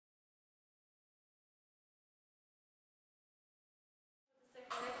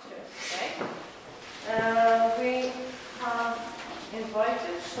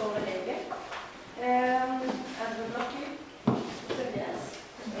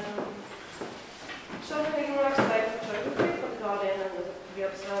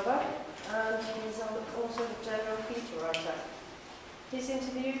observer, and he's also the general feature writer. He's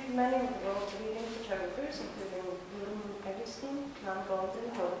interviewed many of the world's leading photographers, including William Eggleston, Nan Goldin,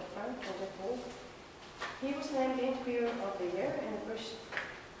 Howard Frank, and Jeff Wolf. He was named the Interviewer of the Year in the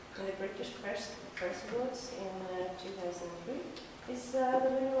British Press Awards in 2003. He's the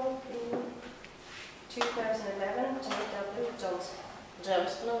winner of the 2011 J.W.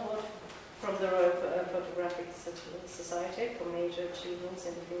 Johnston Award from the Royal Photographic Society for major achievements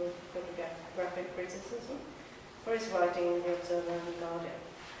in the field of photographic criticism for his writing in The Observer and The Guardian.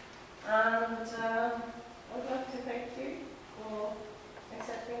 And I'd like to thank you for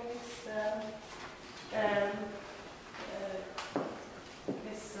accepting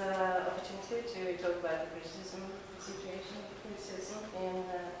this opportunity to talk about the criticism situation of criticism in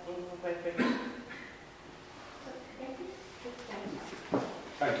Great Britain. So, thank you.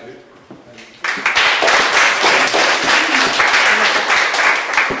 Thank you.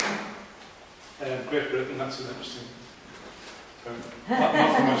 Great Britain, that's an interesting term. Not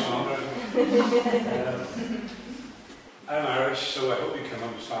for much longer. I'm Irish, so I hope you can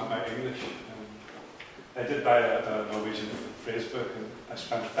understand my English. I did buy a Norwegian phrase book, and I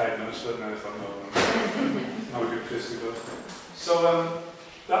spent 5 minutes with it, and I thought, no, not a good place to go. So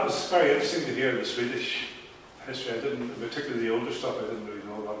that was very interesting to hear the Swedish history. I didn't, particularly the older stuff, I didn't really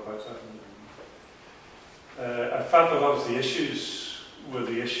know a lot about that. I felt a lot of the issues were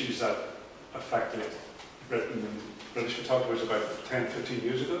the issues that affected Britain and British photographers about 10, 15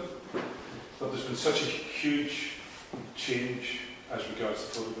 years ago. But there's been such a huge change as regards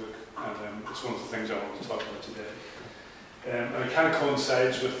the photo book, and it's one of the things I want to talk about today. And it kind of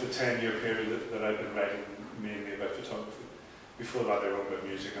coincides with the 10-year period that I've been writing mainly about photography. Before that I wrote about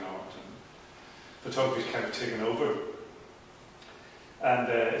music and art, and photography's kind of taken over. And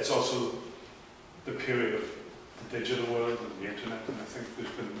it's also the period of the digital world and the internet, and I think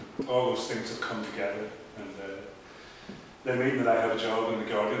there's been all those things have come together, and they mean that I have a job in The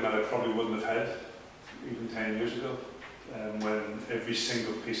Guardian that I probably wouldn't have had even 10 years ago, when every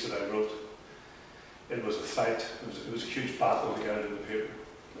single piece that I wrote, it was a fight, it was a huge battle to get it in the paper,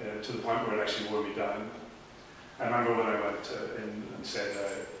 to the point where it actually wore me down. I remember when I went in and said,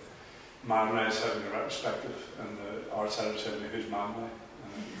 Man Ray is having a retrospective, and the arts editor said to me, who's Man Ray?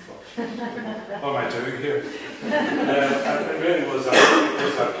 What am I doing here? And it really was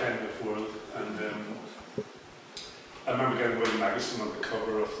that kind of world. And I remember getting William Magazine on the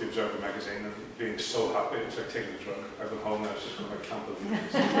cover of the Observer magazine and being so happy. It was like taking a drug. I went home and I was just going, I can't believe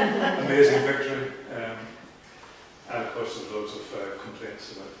this. Amazing victory. And of course there's loads of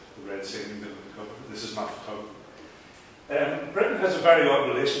complaints about the red ceiling on the cover. This is not photography. Britain has a very odd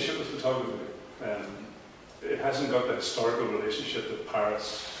relationship with photography. It hasn't got the historical relationship that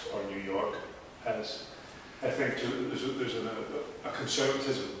Paris or New York has. I think there's a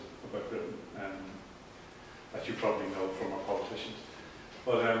conservatism about Britain that you probably know from our politicians.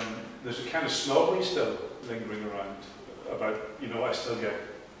 But there's a kind of snobbery still lingering around about, you know, I still get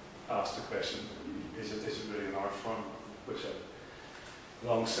asked the question, is it really an art form? Which I've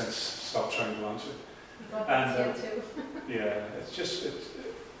long since stopped trying to answer. And yeah, it's just,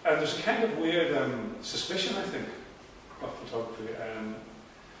 and there's a kind of weird suspicion, I think, of photography. And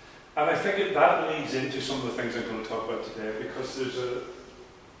I think that leads into some of the things I'm going to talk about today, because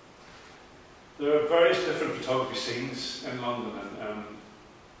there are various different photography scenes in London, and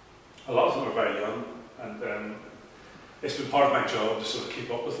a lot of them are very young, and it's been part of my job to sort of keep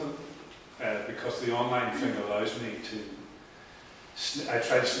up with them, because the online thing allows me to, I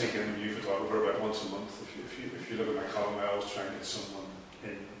try to sneak in a new photographer about once a month. If you look at my column, I always try and get someone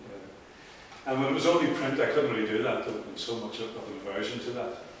in. And when it was only print, I couldn't really do that. There had been so much of an aversion to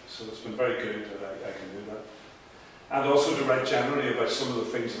that. So it's been very good that I can do that. And also to write generally about some of the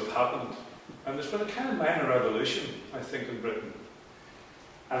things that have happened. And there's been a kind of minor revolution, I think, in Britain.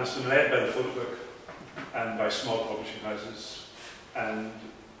 And it's been led by the photo book and by small publishing houses. And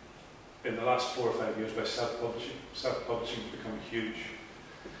in the last 4 or 5 years by self-publishing. Self-publishing has become a huge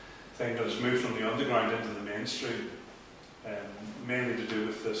thing that has moved from the underground into the mainstream. Mainly to do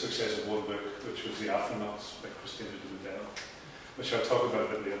with the success of one book, which was The Afronauts by Christina de Liddell, which I'll talk about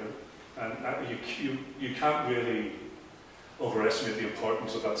a bit later. And you can't really overestimate the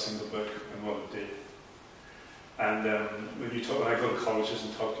importance of that single book and what it did. And when I go to colleges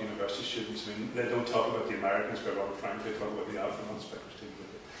and talk to university students, I mean, they don't talk about The Americans by Robert Frank, they talk about The Afronauts by Christina de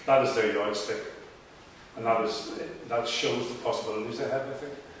Liddell. That is their yardstick, and that shows the possibilities they have, I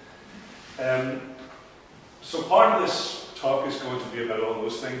think. So part of this talk is going to be about all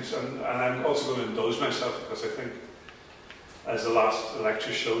those things, and I'm also going to indulge myself, because I think, as the last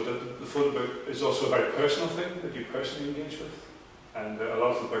lecture showed, that the photo book is also a very personal thing that you personally engage with. And a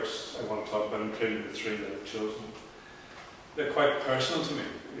lot of the books I want to talk about, including the three that I've chosen, they're quite personal to me.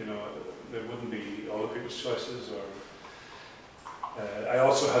 You know, there wouldn't be all the people's choices. Or I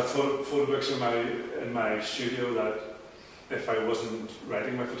also have photo books in my studio that, if I wasn't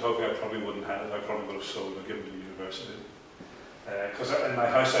writing my photography, I probably wouldn't have it. I probably would have sold or given to university. Because in my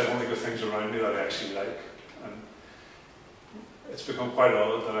house, I've only got things around me that I actually like. And it's become quite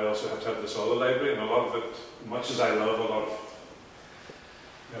odd that I also have to have this other library, and a lot of it, much as I love a lot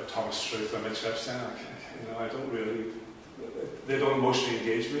of Thomas Struth and Mitch Epstein, I don't really, they don't emotionally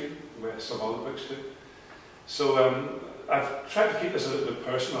engage me the way some other books do. So I've tried to keep this a little bit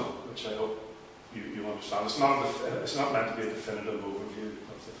personal, which I hope you understand. It's not meant to be a definitive overview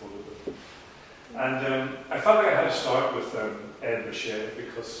of the photo book. And I felt like I had to start with Ed Boucher,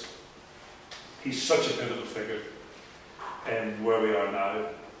 because he's such a pivotal figure in where we are now,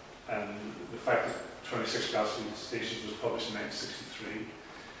 and the fact that 26 Gasoline Stations was published in 1963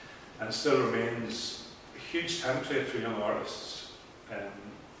 and still remains a huge template for young artists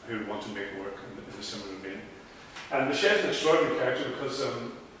who want to make work in a similar vein. And Boucher is an extraordinary character because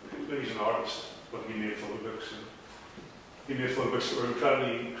he's an artist, but he made photo books. He made photo books that were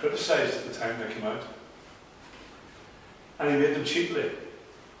incredibly criticised at the time they came out. And he made them cheaply,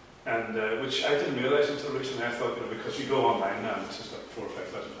 and which I didn't realise until recently. I thought, because you go online now, and it's just like £4,000 or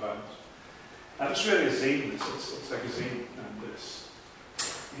 £5,000. And it's really a zine, it's like a zine. And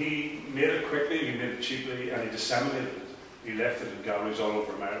he made it quickly, he made it cheaply, and he disseminated it. He left it in galleries all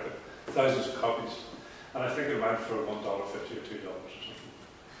over America, thousands of copies. And I think it went for $1.50 or $2 or something.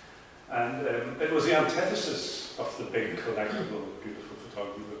 And it was the antithesis of the big, collectible, beautiful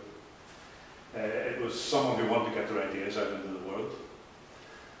photography book. It was someone who wanted to get their ideas out into the world.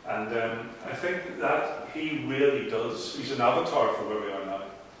 And I think that he really does, he's an avatar for where we are now.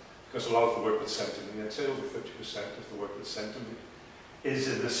 Because a lot of the work that's sent to me, I'd say over 50% of the work that's sent to me, is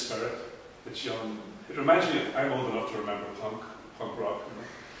in this spirit. It's young. It reminds me of, I'm old enough to remember punk rock.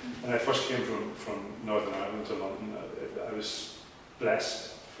 When I first came from Northern Ireland to London, I was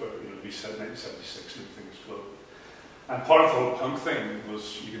blessed for, we said 1976, and everything was global. And part of the whole punk thing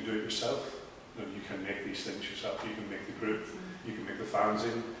was you can do it yourself. You can make these things yourself. You can make the group, you can make the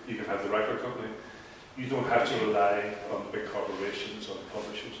fanzine, you can have the record company. You don't have to rely on the big corporations or the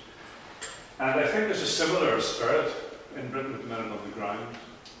publishers. And I think there's a similar spirit in Britain at the minute on the ground.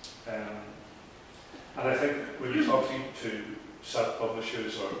 And I think when you're talking to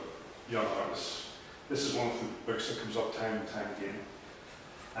self-publishers or young artists, this is one of the books that comes up time and time again.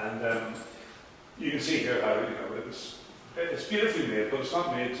 And you can see here how it's beautifully made, but it's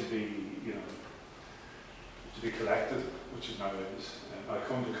not made to be to be collected, which it now is. I'll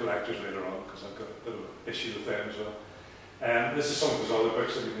come to collectors later on because I've got a bit of an issue with them as well. This is some of his other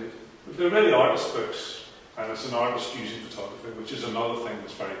books that he made. They're really artist books, and it's an artist using photography, which is another thing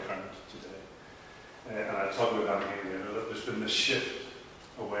that's very current today. And I'll talk about that again later, that there's been this shift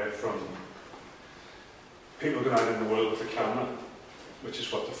away from people going out in the world with a camera, which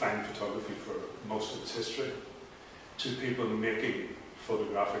is what defined photography for most of its history, to people making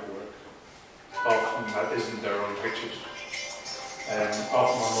photographic work. Often that isn't their own pictures,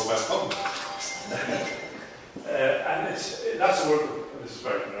 often on mobile phone. And that's a work, this is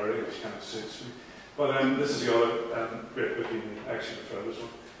very nerdy, which kind of suits me. But this is the other great book he made, actually the furthest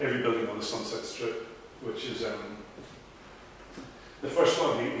one, Every Building on the Sunset Strip, which is the first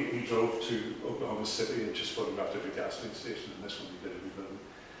one he drove to Oklahoma City and just photographed every gasoline station, and this one he did every building.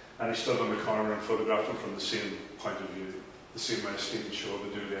 And he stood on the corner and photographed them from the same point of view, the same way Stephen Shore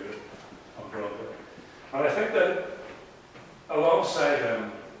would do later on Broadway. And I think that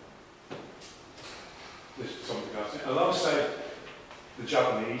alongside alongside the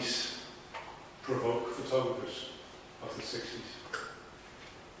Japanese provoke photographers of the 60s,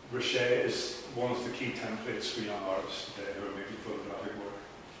 Boucher is one of the key templates for young artists today who are making photographic work.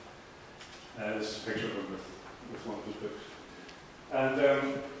 This is a picture of him with one of his books. And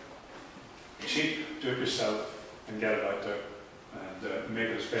cheap, do it yourself and get it out there and make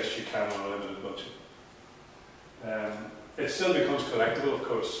it as best you can on a limited budget. It still becomes collectible, of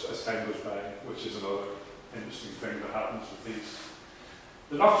course, as time goes by, which is another interesting thing that happens with these.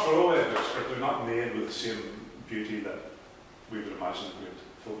 They're not throwaway books, but they're not made with the same beauty that we would imagine a great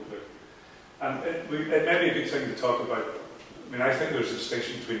photo book. And it may be a good thing to talk about. I mean, I think there's a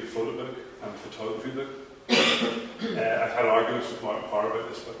distinction between the photo book and the photography book. I've had arguments with Martin Parr about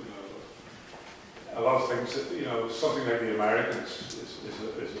this, but a lot of things, something like The Americans is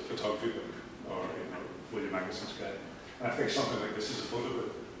a photography book, or William Magnusson's guide. And I think something like this is a photo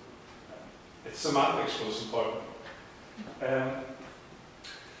book. It's semantics, but it's important.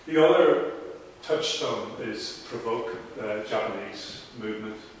 The other touchstone is provoke Japanese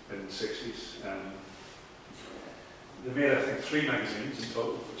movement in the 60s. They made, I think, 3 magazines in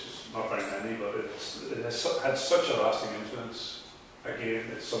total, which is not very many, but it has had such a lasting influence. Again,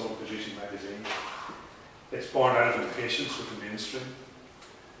 it's someone producing magazines. It's born out of impatience with the mainstream.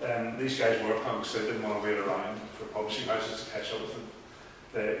 These guys were punks, they didn't want to wait around for publishing houses to catch up with them.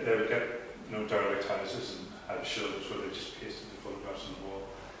 They would get derelict houses and have shows where they just pasted the photographs on the wall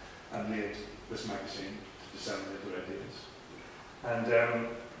and made this magazine to disseminate their ideas. And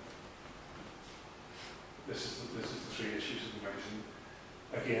this is the 3 issues of the magazine.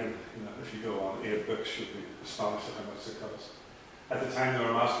 Again, if you go on, 8 books, you'll be astonished at how much they cost. At the time, they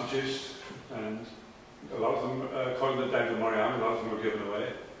were mass-produced, and a lot of them, according to David Moriarty, a lot of them were given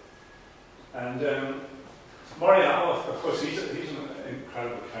away. And Moriarty, of course, he's an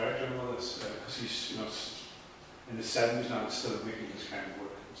incredible character in all this, because he's in his 70s now, and still making this kind of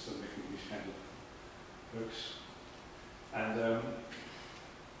work, and still making these kind of books. And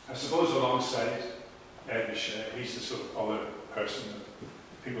I suppose alongside Ed Michel, he's the sort of other person that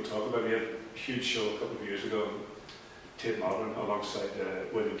people talk about. We had a huge show a couple of years ago in Tate Modern alongside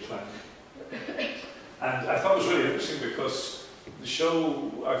William Klein. And I thought it was really interesting because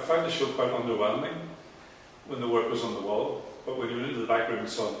I found the show quite underwhelming when the work was on the wall, but when you went into the back room and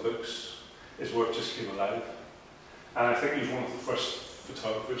saw the books, his work just came alive. And I think he was one of the first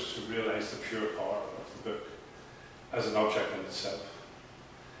photographers to realise the pure power of the book as an object in itself.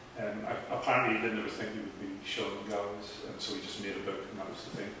 Apparently he didn't ever think he would be shown in galleries, and so he just made a book, and that was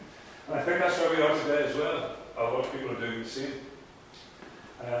the thing. And I think that's where we are today as well. A lot of people are doing the same.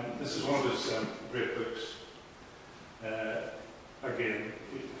 This is one of his great books. Again,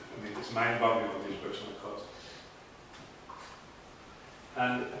 it's mind-boggling what these books might cost.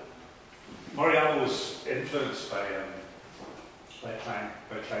 And Moriarty was influenced by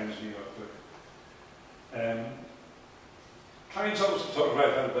Klein's New York book. Klein's always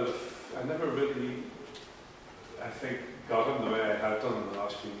photographed had a bit of, I never really, I think, got him the way I had done in the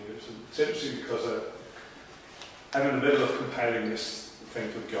last few years. And it's interesting because I'm in the middle of compiling this thing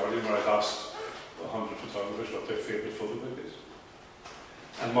to the Guardian where I've asked 100 photographers what their favourite photo book is.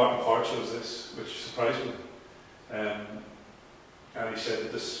 And Martin Parr chose this, which surprised me. And he said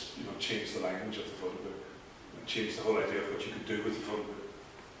that this changed the language of the photo book. It changed the whole idea of what you could do with the photo book.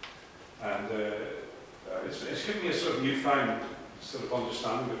 And it's given me a sort of newfound sort of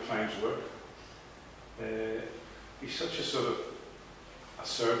understanding of Klein's work. He's such a sort of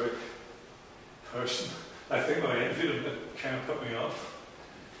acerbic person. I think when I interviewed him, it kind of put me off.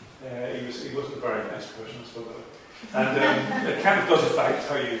 He wasn't a very nice person, I suppose. And it kind of does affect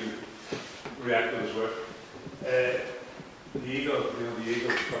how you react to his work. The eagle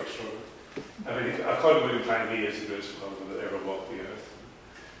is quite strong. I mean, according to William Klein, he is the greatest photographer that ever walked the earth.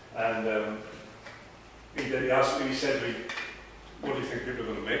 And he said to me, what do you think people are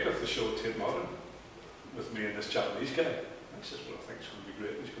going to make of the show Tate Modern with me and this Japanese guy? And I said, well, I think it's going to be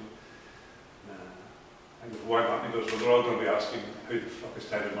great. And he's going, nah. I go, why not? And he goes, well, they're all going to be asking, who the fuck is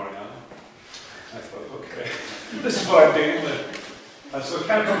David Moriarty? I thought, okay, this is what I'm dealing with. And so it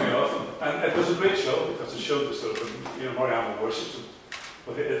kind of put me off. And it was a great show because it showed the sort of, Moriarty worships him,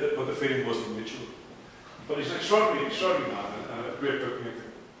 but the feeling wasn't mutual. But he's an extraordinary man and a great bookmaker.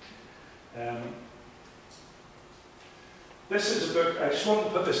 This is a book, I just wanted to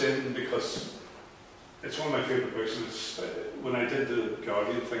put this in because it's one of my favourite books. And when I did the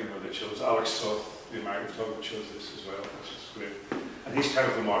Guardian thing where they chose, Alex Toth, the American photographer, chose this as well, which is great. And he's kind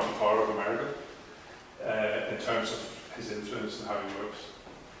of the Martin Parr of America in terms of his influence and how he works.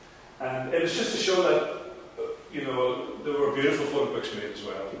 And it was just to show that, there were beautiful photo books made as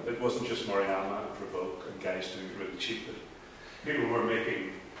well. It wasn't just Mariana and Provoke and guys doing it really cheaply. People were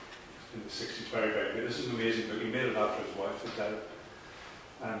making, in the 60s, very, very good. This is an amazing book. He made it after his wife had died.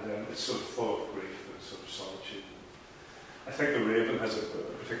 And it's sort of full of grief and sort of solitude. I think The Raven has a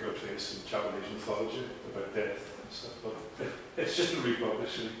particular place in Japanese mythology about death and stuff. But it's just been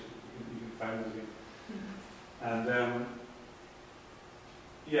republished, so you can find it again. And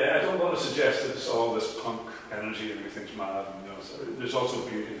I don't want to suggest that it's all this punk energy and everything's mad. And, so there's also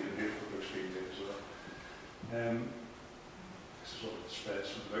beauty in beautiful books being made as well. This is what it spreads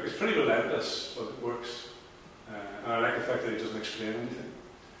from the book. It's pretty relentless, but it works. And I like the fact that it doesn't explain anything,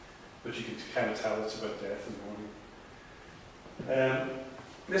 but you can kind of tell it's about death in the morning.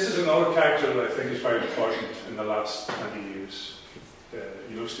 This is another character that I think is very important in the last 20 years.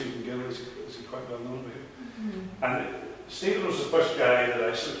 Stephen Gill, is he quite well known here? Mm-hmm. And Stephen was the first guy that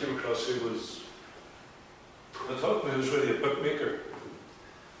I sort of came across who was a photographer who was really a bookmaker.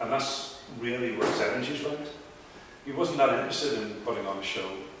 And that's really where his energies went. he wasn't that interested in putting on a show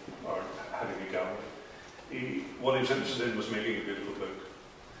or having a gallery. What he was interested in was making a beautiful book.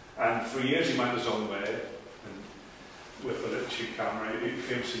 And for years he went his own way, and with a little cheap camera. He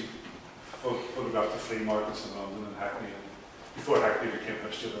famously photographed the flea markets in London and Hackney. And before Hackney became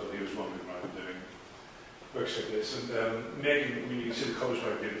hipsterville, he was wandering around doing books like this. And making, I mean, you can see the colours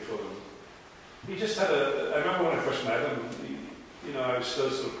very beautiful. And he just had I remember when I first met him, I was still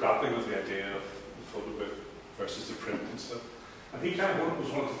sort of grappling with the idea of the photo book versus the print and stuff. And he kind of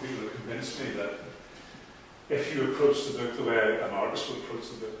was one of the people that convinced me that if you approach the book the way an artist would approach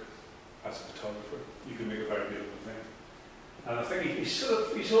the book as a photographer, you can make a very beautiful thing. And I think he's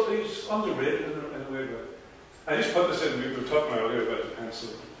underrated in a way. But I just put this in, we were talking earlier about the pencil.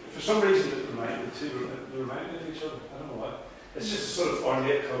 For some reason it reminded me of each other. I don't know why. It's just sort of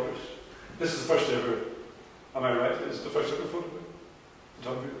ornate colours. This is the first ever, am I right? Is it the first ever photo book?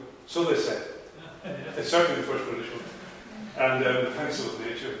 Photography book? So they say. It's certainly the first British one. And the pencil of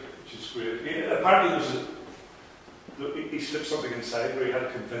nature, which is great. Apparently he slipped something inside where he had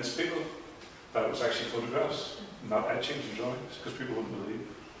to convince people that it was actually photographs, not etchings or drawings, because people wouldn't believe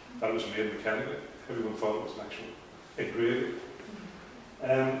that it was made mechanically. Everyone thought it was an actual engraving.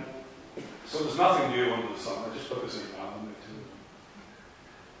 So there's nothing new under the sun. I just put this in randomly too.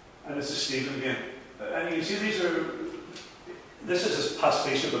 And this is Stephen again. And you see this is a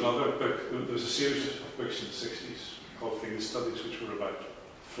pastiche of another book. There was a series of books in the 60s called Field Studies, which were about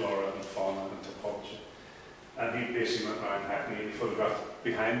flora and fauna and topology. And he basically went around Hackney and he photographed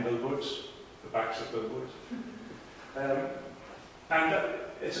behind billboards, the backs of billboards. And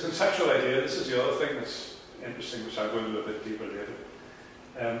it's a conceptual idea. This is the other thing that's interesting, which I'll go into a bit deeper later.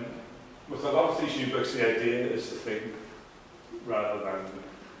 With a lot of these new books, the idea is the thing rather than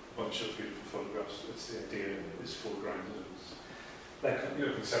a bunch of beautiful photographs. It's the idea is foregrounded. It's like,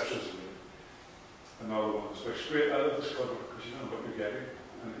 conceptualism. Another one which is great. I love this cover because you don't know what you're getting.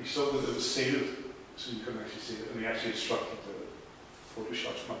 And he saw that it was sealed, so you couldn't actually see it. And he actually instructed the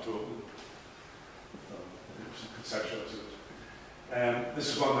Photoshops not to open it. It was conceptualism. This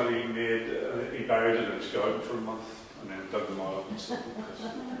is one that he made, he buried it in his garden for a month and then dug them all up and stuff.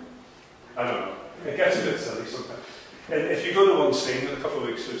 I don't know. It gets a bit silly sometimes. And if you go to one scene in a couple of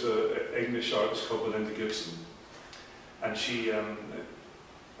weeks, there's an English artist called Belinda Gibson. And she,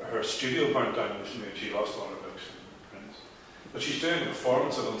 her studio burnt down recently and she lost all her books and prints. But she's doing a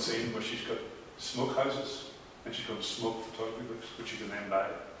performance at Unseen where she's got smoke houses and she's got smoke photography books, which you can then buy.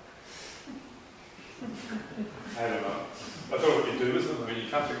 I don't know. I don't know what you do with them. I mean, you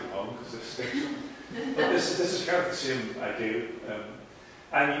can't take them home because they stink. But this is kind of the same idea.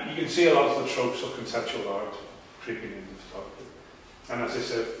 And you can see a lot of the tropes of conceptual art creeping into photography. And as I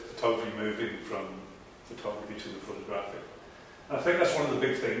said, photography moving from photography to the photographic. And I think that's one of the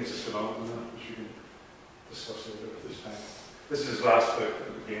big things that's going on, which we can discuss later at this time. This is his last book,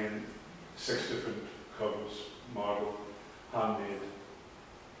 and again, 6 different covers, marble, handmade.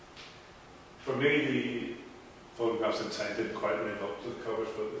 For me, the photographs inside didn't quite live up to the covers,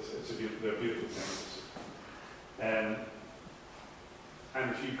 but they're beautiful things. And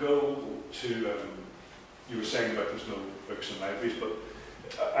if you go to, you were saying about there's no books in libraries, but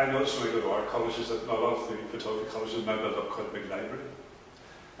I noticed when I go to art colleges that a lot of the photography colleges now build up quite a big library.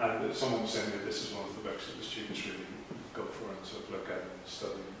 And someone was saying that this is one of the books that the students really go for and sort of look at and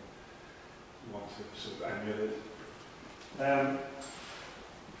study and want to sort of emulate.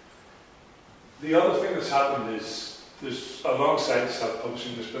 The other thing that's happened is there's, alongside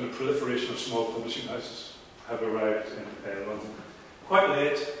self-publishing, there's been a proliferation of small publishing houses have arrived in London. Quite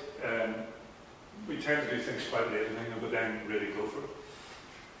late. We tend to do things quite late in England, but then really go for it.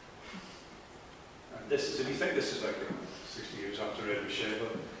 And this is, if you think this is like 60 years after Red Michel,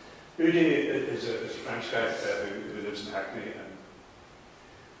 but Udi is a French guy who lives in Hackney, and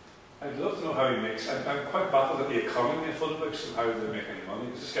I'd love to know how he makes. I'm quite baffled at the economy of photo books and how they make any money.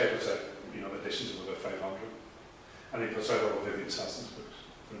 Because this guy puts out, editions of about 500, and he puts out all of Vivian Sasson's books,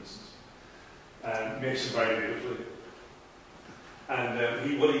 for instance, and makes them very beautifully.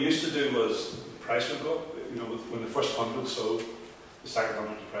 And what he used to do was the price would go up. When the first 100 sold, the second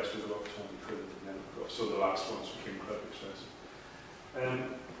 100 the price would go up to 20 quid, and then it would go up. So the last ones became incredibly expensive.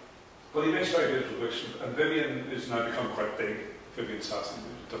 But he makes very beautiful books, and Vivian has now become quite big. Vivian Sasson,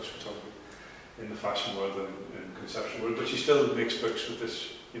 Dutch photographer, in the fashion world and in the conceptual world, but she still makes books with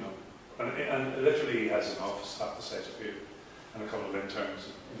this, and literally he has an office half the size of here, and a couple of interns,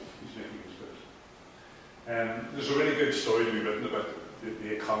 and he's making his books. There's a really good story to be written about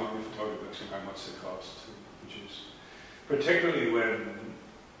the economy of photography books and how much they cost to produce. Particularly when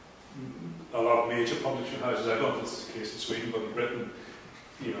a lot of major publishing houses, I don't know if this is the case in Sweden, but in Britain,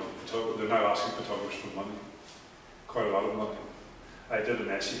 they're now asking photographers for money. quite a lot of money. I did an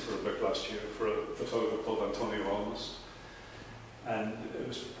essay for a book last year for a photographer called Antonio Olmos, and it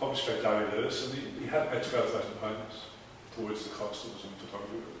was published by Darry Lewis, and he had about £12,000 towards the cost of his own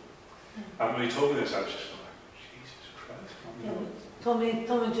photography. And when he told me this, I was just like, Jesus Christ.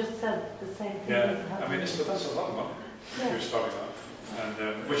 Tommy just said the same thing. Yeah, I mean, that's a lot of money if you're starting off,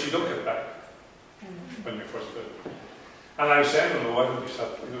 and which you don't get back when you first do it. And I was saying, well, why don't you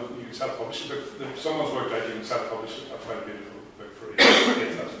start, you can start publishing a book. If someone's worked out, you can start publishing a quite beautiful book for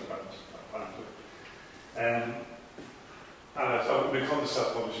 £8,000, apparently. And I thought we'd come to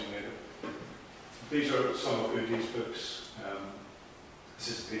start publishing later. These are some of Udi's books. This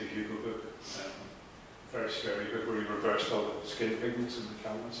is a Peter Hugo book. Very scary book where he reversed all the skin pigments in the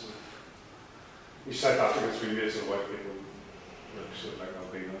canvas. These South Africans remakes of white people, sort of like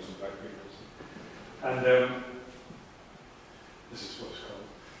albinos and black people. And this is what it's called.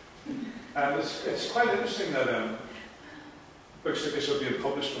 And it's quite interesting that books like this are being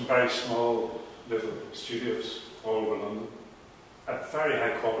published from very small little studios all over London at very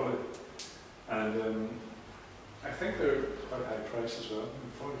high quality. And I think they're quite high price as well.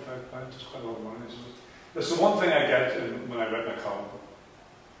 £45 is quite a lot of money, isn't it? That's the one thing I get when I write my column,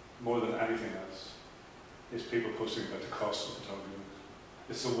 more than anything else, is people posting about the cost of photography.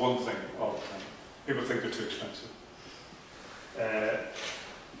 It's the one thing all the time. People think they're too expensive.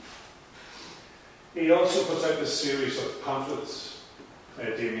 He also puts out this series of pamphlets,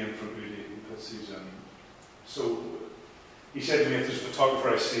 Damien from Udi. He puts these so he said to me, if there's a photographer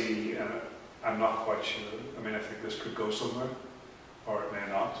I see and I'm not quite sure, I mean, I think this could go somewhere, or it may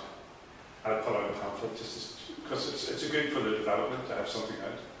not, I'll put out a pamphlet just because it's a good for the development to have something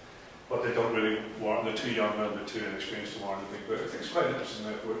out. But they don't really warrant, they're too young and they're too inexperienced to warrant anything, but I think it's quite interesting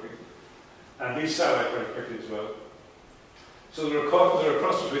way of working. And these sell out very quickly as well. So they're a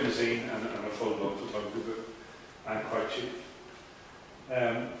cross between a zine and a full-blown photography book, and quite cheap.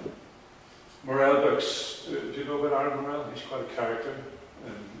 Morel books, do you know about Aaron Morel? He's quite a character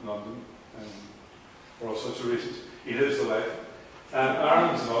in London, for all sorts of reasons. He lives the life. And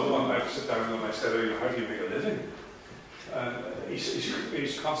Aaron's another one. I sit down with him and I said, how do you make a living? And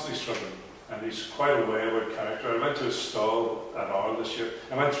he's constantly struggling, and he's quite a wayward character. I went to his stall at Arles this year.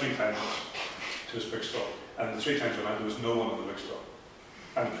 I went 3 times to his bookstall, and the 3 times I went, there was no one in the bookstall,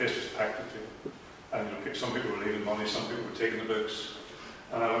 and the place was packed with people. And some people were leaving money, some people were taking the books,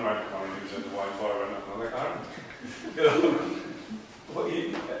 and I went around the corner, and he was in the wine bar, and I'm like, Aaron, well,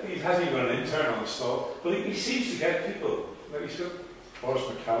 he hasn't even got an intern on the stall, but he seems to get people. Like he's got Boris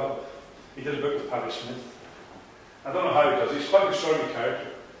McCallum. He did a book with Patti Smith. I don't know how he does. He's quite an extraordinary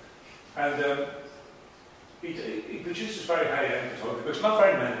character, and he produces very high-end photography books, not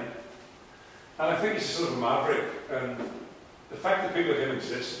very many. And I think he's a sort of maverick. And the fact that people like him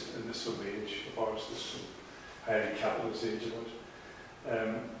exist in this sort of age of ours, this sort of highly capitalist age of ours,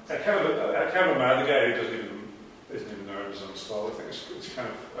 I kind of admire the guy who isn't even there in his own stall. I think it's kind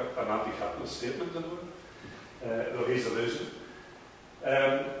of an anti-capitalist statement in a way, though he's a loser.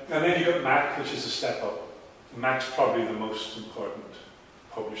 And then you've got Mac, which is a step up. Mac's probably the most important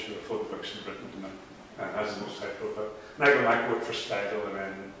publisher of photo books in Britain tonight, and has the most high profile. Michael Mac worked for Stidle, and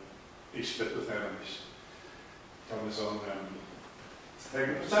then he split with them, and he's done his own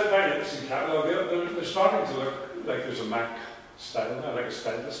thing. It's a very interesting catalogue. They're starting to look like there's a Mac style now, like a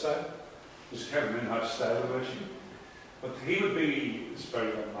stylist style. There's kind of an in-house style actually. But he would be, it's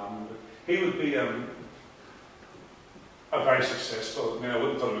very man, but he would be a very successful, I mean, I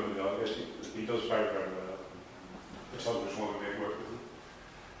wouldn't put him in the August, he does very, very well. Photographers want to make work with him.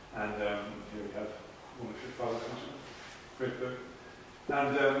 And here we have one of your father country. Great book.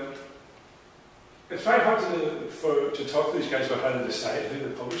 And it's very hard to talk to these guys about how they decide who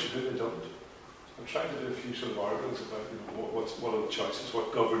they publish and who they don't. I'm trying to do a few sort of articles about what are the choices,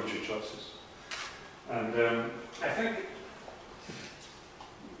 what governs your choices. And I think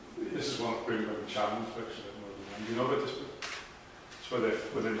this is one of Bloomberg and Chapman's books. Do you know about this book? It's where they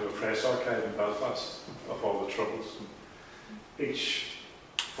went into a press archive in Belfast of all the troubles. And each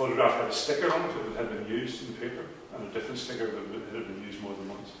photograph had a sticker on it that had been used in the paper, and a different sticker that had been used more than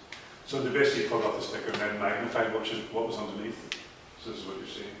once. So they basically pulled off the sticker and then magnified what was underneath. So this is what you're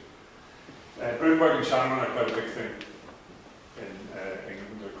seeing. Bloomberg and Chapman are quite a big thing in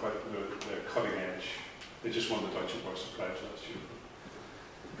England. They're cutting edge. They just won the Deutsche Börse Prize last year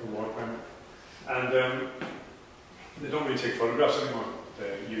for war crime. And they don't really take photographs anymore.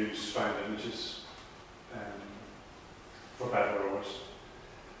 They use found images for better or worse.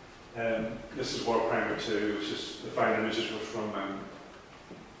 This is War Primer 2, which is the found images were from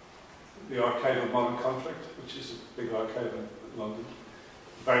the Archive of Modern Conflict, which is a big archive in London.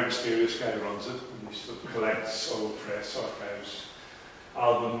 a very mysterious guy who runs it, and he sort of collects old press archives,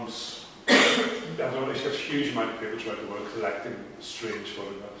 albums. I don't know, he's got a huge amount of people throughout the world collecting strange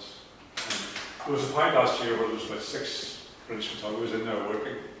photographs. There was a point last year where there was about 6 British photographers in there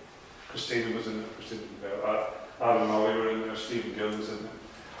working. Christina was in there, Christina Bell, Adam and Ollie were in there, Stephen Gill was in there,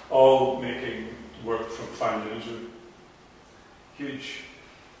 all making work from found imagery. Huge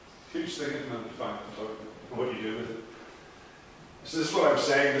thing at the moment to find photography, and what you do with it. So this is what I'm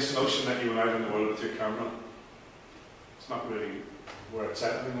saying, this notion that you went out in the world with your camera, it's not really where it's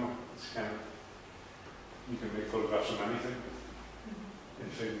at anymore. It's kind of, you can make photographs of anything,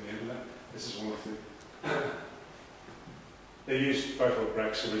 including the internet. This is one of the... They used Bertolt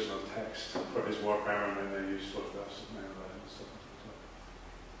Brecht's original text for his work memory, and then they used photographs of men and stuff.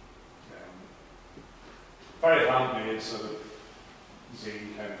 Very handmade sort of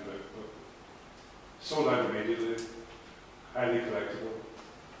zine kind of book, but sold out immediately, highly collectible.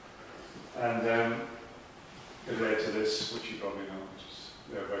 And it led to this, which you probably know, which is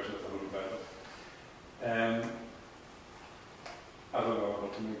their version of the Holy Bible. I don't know how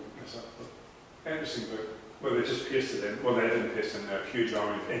to make it myself, but interesting book. Well, they just pasted in, well, they didn't paste in there, a huge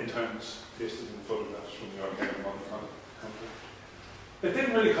army of interns pasted in photographs from the archive of modern country. It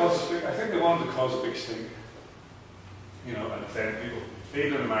didn't really cause a big, I think they wanted to cause a big stink, you know, and offend people.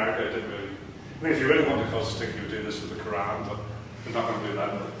 Even in America, it didn't really, I mean, if you really want to cause a stink, you would do this with the Quran, but they're not going to do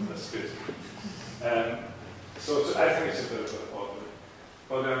that, but that's good. So I think it's a bit of a odd book.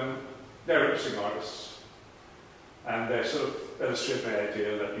 But they're interesting artists, and they sort of illustrate the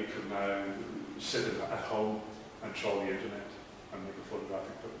idea that you can now sit at home and troll the internet and make a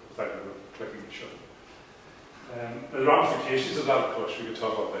photographic book without ever clicking the shutter. The ramifications of that, of course, we could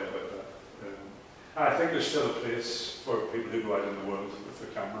talk all day about that. And I think there's still a place for people who go out in the world with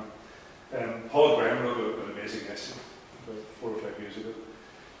their camera. Paul Graham wrote an amazing essay about 4 or 5 years ago.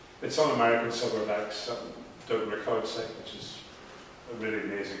 It's on American Suburb X, Doug Rickard's site, which is a really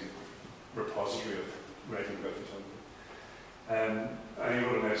amazing repository of writing about photography. And he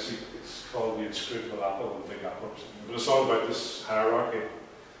wrote an essay, it's called The Inscrutable Apple and Big Apple or something. But it's all about this hierarchy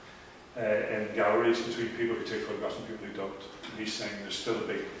in galleries between people who take photographs and people who don't. And he's saying there's still a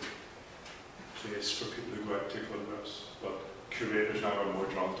big place for people who go out and take photographs, but curators now are more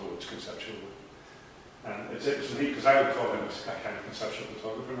drawn towards conceptual work. And it's interesting, because I would call him a kind of conceptual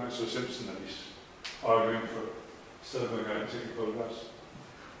photographer now, so it's interesting that he's arguing for still going out and taking photographs.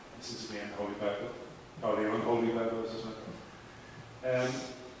 This is the Holy Bible, or the Unholy Bible, isn't it?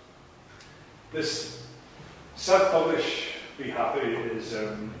 This self-publish, be happy is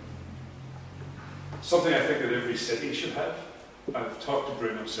something I think that every city should have. I've talked to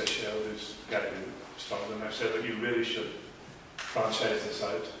Bruno Seychelles, who's the guy who started, and I've said that you really should franchise this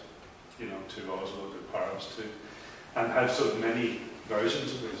out, you know, to Oslo, to Paris, and have sort of many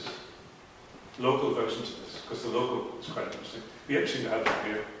versions of this, local versions of this, because the local is quite interesting. It'd be interesting to have them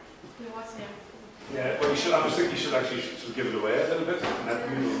here. Yeah, well, I was thinking you should actually sort of give it away a little bit, and let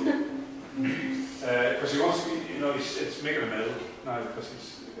people, because he wants to, you know, it's making a medal now,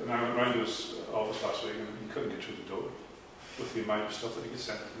 because and I went round to his office last week and he couldn't get through the door with the amount of stuff that he gets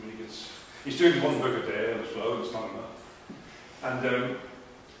sent to him. He's doing 1 book a day on his blog, and it's not enough. And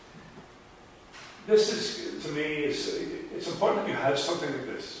this is, to me, it's important that you have something like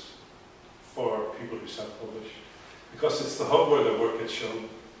this for people who self-publish, because it's the hub where their work gets shown.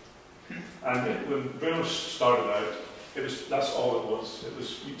 And when Bruno started out, that's all it was. It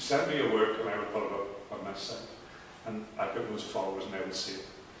was, you'd send me your work and I would put it up on my site. And I'd get loads of followers and they would see it.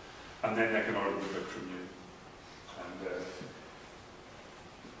 And then they can order the book from you. And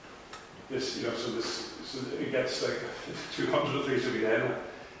this, you know, so it gets like 200 of these at the end.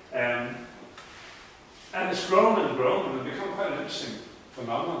 And it's grown and grown and become quite an interesting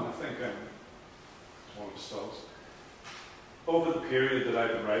phenomenon, I think. It's one of the stalls. Over the period that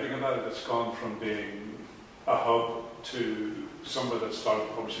I've been writing about it, it's gone from being a hub to somewhere that started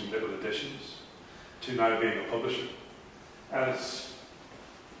publishing little editions to now being a publisher. And it's,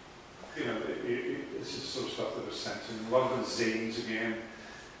 you know, it's the sort of stuff that is sent in. A lot of the zines again.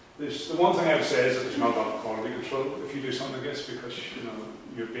 The one thing I would say is that there's not a lot of quality control if you do something like this, because, you know,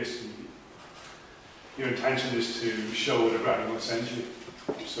 you're basically, your intention is to show whatever anyone sends you.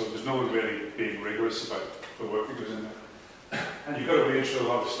 So there's no one really being rigorous about the work that goes in there. And you've got to read through a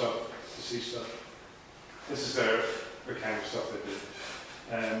lot of stuff to see stuff. This is the kind of stuff they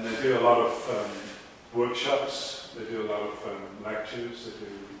do. And they do a lot of workshops, they do a lot of lectures, they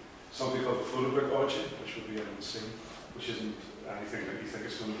do something called the Fotobook Orchard, which would be an insane, which isn't anything that you think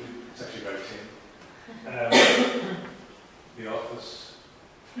it's going to be. It's actually very tame. The Office.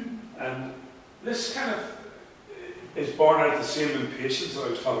 And this kind of is born out of the same impatience that I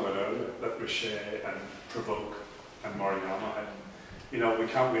was talking about earlier, that Rocher and Provoke and Mariana had. You know, we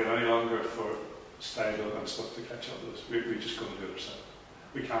can't wait any longer for style and stuff to catch up with us. We're just going to do it ourselves.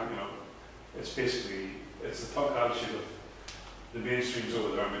 We can't, you know, it's basically, it's the punk attitude of the mainstream's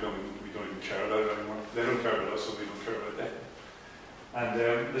over there and we don't even care about it anymore. They don't care about us, so we don't care about them. And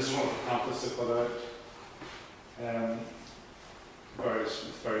this is one of the pamphlets they put out,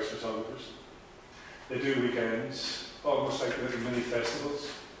 with various photographers. They do weekends, almost like little mini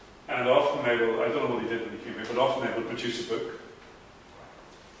festivals. And often they will, I don't know what he did when he came here, but often they will produce a book.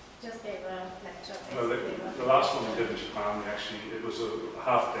 Just gave a lecture. Well, the last one we did in Japan, it was a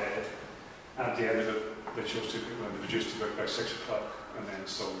half day, and at the end of it, they chose 2 people and they produced the book by 6 o'clock, and then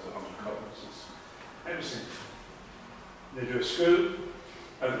sold the 100 copies. It's interesting. They do a school,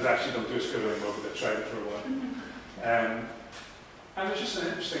 they actually don't do a school anymore, but they tried it for a while. And it's just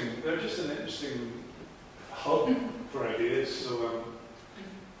they're just an interesting hub for ideas. So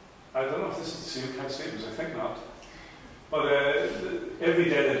I don't know if this is the same kind of statements, I think not. But every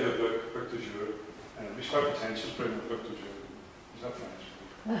day they do a book du jour. It's quite pretentious bringing a book du jour. Is that French?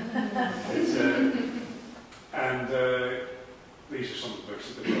 And these are some of the books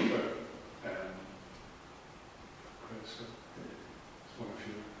that they wrote about. It's one of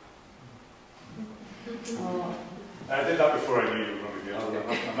you. Oh. I did that before I knew you were going to be on.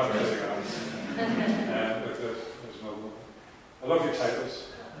 I'm not raising hands. But there's no. I love your titles.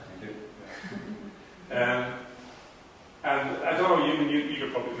 Thank you. And I don't know, you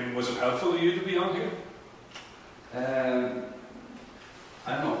could probably, I mean, was it helpful to you to be on here? I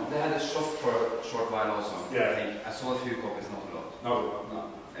don't know. They had a shop for a short while also. Yeah. I think I saw a few copies, not a lot. Not a lot. No,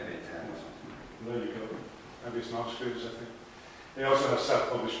 maybe 10 or something. There you go. Maybe it's not schools, I think. They also have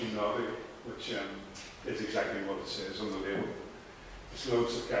self-published Nordic, which is exactly what it says on the label. It's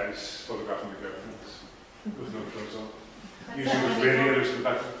loads of guys photographing their girlfriends with no clothes on. Usually with radiators in the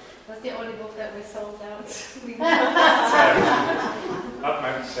back. That's the only book that we sold out. That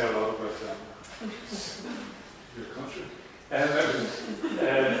might say a lot about your country. I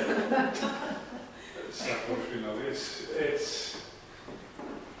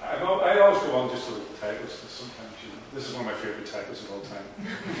always go on just to look at the titles, because sometimes, you know, this is one of my favourite titles of all time.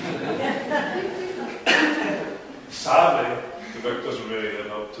 Sadly, the book doesn't really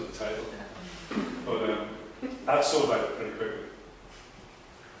live up to the title, but that sold out pretty quickly.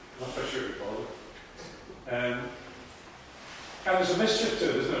 I'm not quite sure we bought it. And there's a mischief to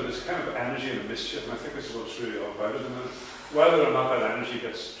it, isn't there? There's kind of energy and a mischief, and I think this is what it's really all about, isn't it? Whether or not that energy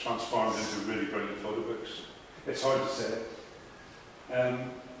gets transformed into really brilliant photo books, it's hard to say.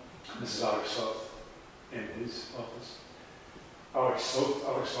 This is Alex Soth in his office. Alex Soth,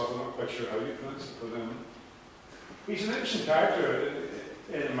 I'm not quite sure how you pronounce it, but he's an interesting character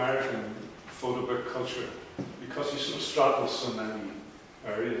in American photo book culture because he sort of straddles so many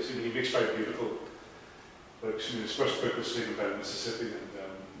areas. He makes very beautiful books. His first book was Sleeping by the Mississippi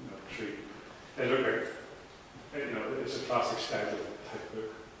and a tree. They look like, it's a classic style type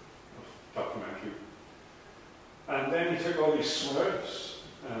book of documentary. And then he took all these swerves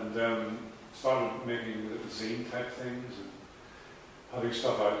and started making little zine type things and putting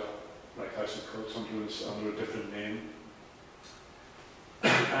stuff out like House of Coats under a different name.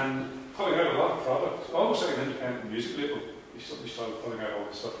 And putting out a lot of product, almost like an independent music label. He suddenly started putting out all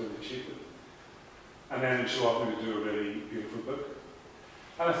this stuff really cheaply. And then so often we do a really beautiful book.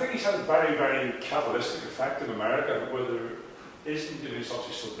 And I think he's had a very, very capitalistic effect in America where there isn't, it's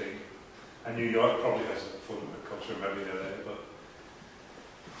obviously so big. And New York probably has a photo book culture, maybe LA, but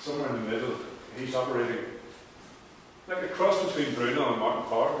somewhere in the middle, he's operating like a cross between Bruno and Martin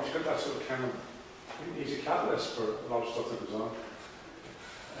Parr. He's got that sort of kind of, he's a catalyst for a lot of stuff that goes on.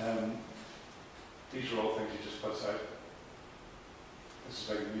 These are all things he just puts out. This is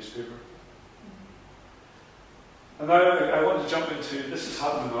like a newspaper. And now I want to jump into, this has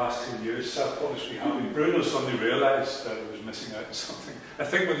happened in the last 10 years, self-published Be Happy. Bruno suddenly realised that he was missing out on something. I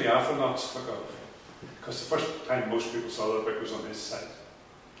think when the Afronauts took off, because the first time most people saw that book was on his site.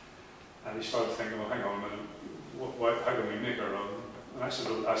 And he started thinking, well, hang on a minute, how can we make our own? And I said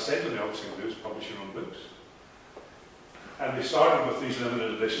to the obviously do is publish your own books. And they started with these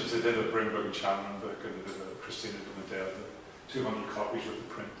limited editions. They did a Brimberg and Chapman book, and they did a Christina Donadel, 200 copies with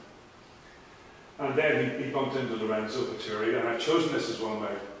the print. And then he bumped into Lorenzo Vittori, and I've chosen this as one of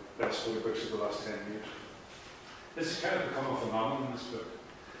my best photo books of the last 10 years. This has kind of become a phenomenon, this book.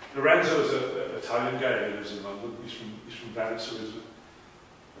 Lorenzo is an Italian guy who lives in London. He's from Venice originally.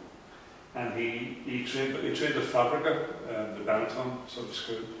 And he trained at Fabrica, the Benetton sort of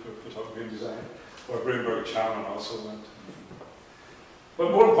school for photography and design, where Brimberg and Chapman also went.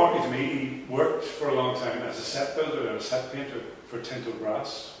 But more importantly to me, he worked for a long time as a set builder and a set painter for Tinto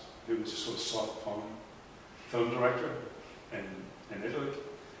Brass, who was a sort of soft porn film director in Italy.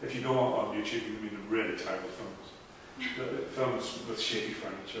 If you go on YouTube, you mean really terrible films. The films with shaky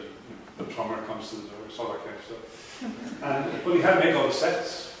furniture, you know, the plumber comes to the door, all that kind of stuff. But he had made all the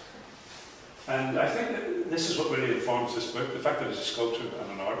sets. And I think that this is what really informs this book, the fact that he's a sculptor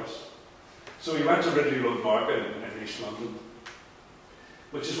and an artist. So he went to Ridley Road Market in East London,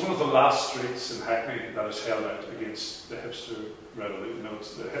 which is one of the last streets in Hackney that is held out against the hipster revolution. You know,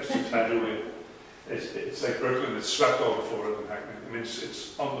 it's the hipster tidal wave. It's like Brooklyn, it's swept all before it in Hackney. I mean,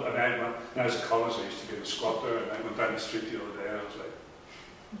 and when I was in college, I used to be in a squat there, and I went down the street the other day, and I was like,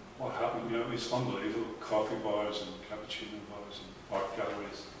 what happened? You know, it's unbelievable. Coffee bars and cappuccino bars and art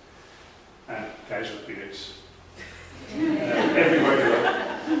galleries, and guys with beards. Everywhere you look.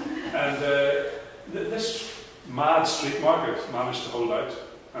 And this mad street market managed to hold out,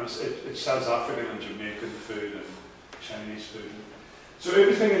 and it sells African and Jamaican food and Chinese food. So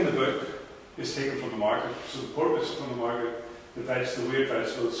everything in the book is taken from the market. So the portraits are from the market, the weird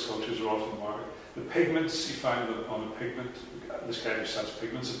vegetable sculptures are all from the market. The pigments you find on a pigment, this guy who sells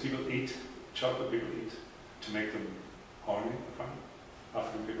pigments that people eat, chocolate people eat, to make them horny, apparently.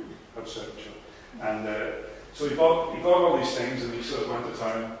 African people have certain chocolate. And so he bought all these things, and he sort of went to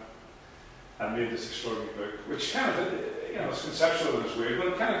town and made this extraordinary book, which kind of, you know, it's conceptual and it's weird, but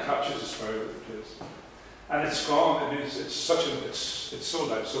it kind of captures the spirit of the place. And it's gone. It's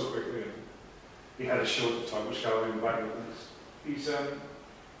sold out so quickly. And he had a show at the Photogalleriet in the back of it. He's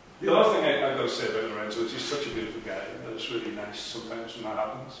the other thing I've got to say about Lorenzo is he's such a beautiful guy, and it's really nice sometimes when that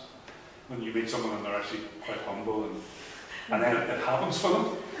happens. When you meet someone and they're actually quite humble, and then it happens for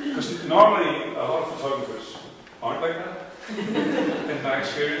them. Because normally a lot of photographers aren't like that, in my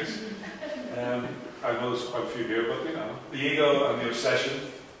experience. I know there's quite a few here, but you know, the ego and the obsession.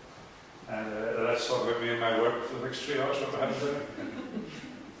 And let's talk about me and my work for the next 3 hours, what we're having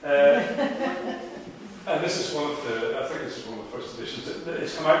there. And this is one of the, I think this is one of the first editions.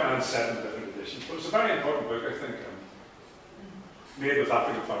 It's come out now in 7 different editions, but it's a very important book, I think. Made with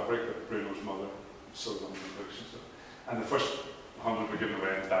African fabric that Bruno's mother sold on the books and stuff. And the first 100 were given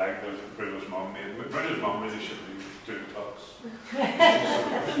away in a bag that Bruno's mum made. Bruno's mum really should be doing talks.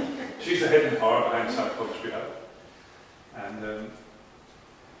 She's the hidden power behind self-published we have. And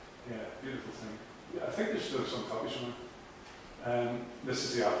yeah, beautiful thing. Yeah, I think there's still some copies somewhere. This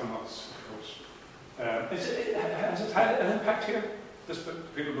is the Afronauts, of course. Has it had an impact here? This book,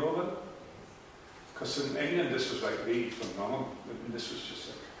 do people know about it? Because in England this was like the phenomenon. This was just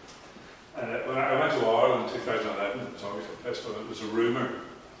like... when I went to Ireland in 2011, the Photographic Festival, there was a rumour,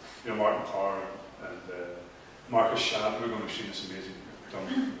 you know, Martin Parr and Marcus Shad were going to shoot this amazing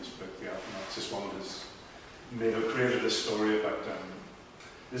done this book, The Afronauts. This one of his created this story about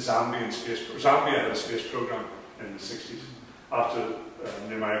the Zambian space. Zambia had a space program in the 60s. After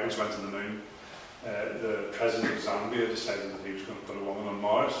the Americans went to the moon, the president of Zambia decided that he was going to put a woman on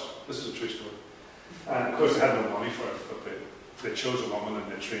Mars. This is a true story. And of course they had no money for it, but they chose a woman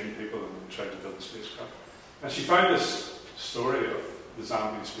and they trained people and tried to build the spacecraft. And she found this story of the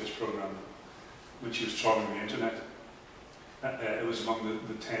Zambian space program when she was trawling the internet. It was among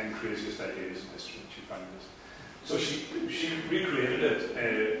the 10 craziest ideas in history. She found this. So she recreated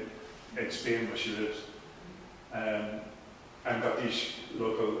it in Spain where she lived, and got these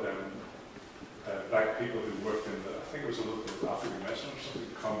local black people who worked in I think it was a local African restaurant or something,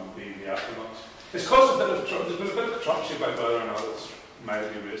 to come and be the Afronauts. It's caused a bit of trouble. There's been a bit of controversy about whether or not it's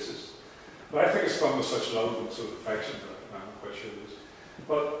mildly racist. But I think it's done with such love and sort of affection that I'm quite sure it is.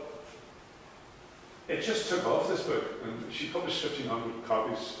 But it just took off, this book, and she published 1,500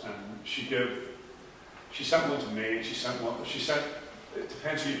 copies, and she sent one to me, and she sent, it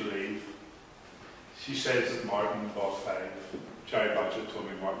depends who you believe. She says that Martin bought 5. Jerry Badger told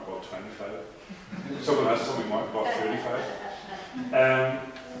me Martin bought 25. Someone else told me Martin bought 35.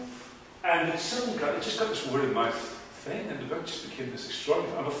 And it just got this word of mouth thing, and the book just became this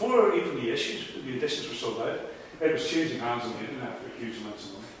extraordinary. And before even the editions were sold out, it was changing hands on the internet for huge amounts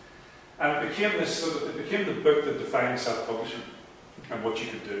of money. And it became it became the book that defined self-publishing and what you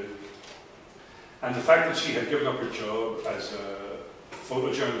could do. And the fact that she had given up her job as a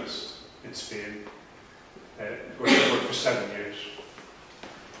photojournalist in Spain, where she worked for 7 years,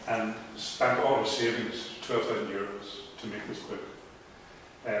 and spent all her savings, 12,000 euros, to make this book,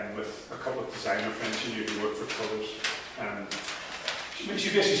 with a couple of designer friends she knew who worked for colours. And she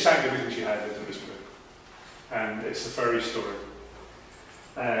basically sank everything she had into this book. And it's the fairy story.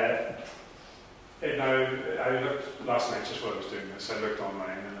 Now, I looked last night just while I was doing this. I looked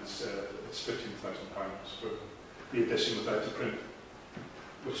online, and it's £15,000 for the edition without the print.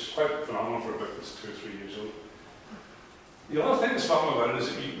 which is quite phenomenal for a book that's 2 or 3 years old. The other thing that's phenomenal about it is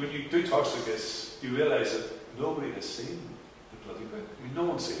that when you do talks like this, you realise that nobody has seen the bloody book. I mean, no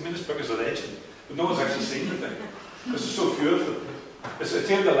one's seen. I mean, this book is a legend, but no one's actually seen the thing because there's so few of them. It's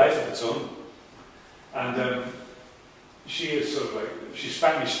attained a life of its own, and she is sort of like she's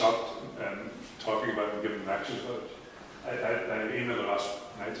finally stopped talking about it and giving lectures about it. I emailed her last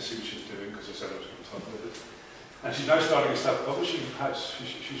night to see what she was doing because I said I was going to talk about it. And she's now starting a self-publishing house.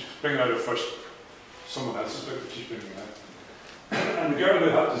 She's bringing out her first, someone else's book that she's bringing out. And the girl who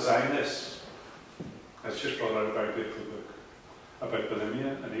helped design this has just brought out a very beautiful book about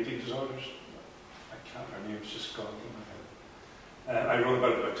bulimia and eating disorders. I can't, her name's just gone from my head. I wrote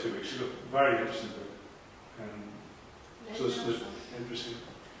about it about 2 weeks ago. Very interesting book. So it's interesting.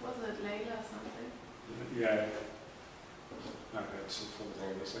 Was it Layla or something? Yeah. I read some full of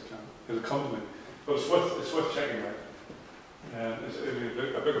all this, I can't. It'll come to me. But it's worth checking out. It's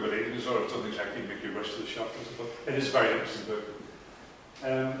a book about eating disorders doesn't exactly make you rush to the shop, but it is a very interesting book.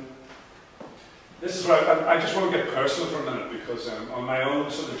 This is where I just want to get personal for a minute because on my own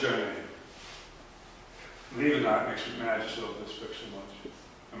sort of journey, leaving that makes me, I just love this book so much.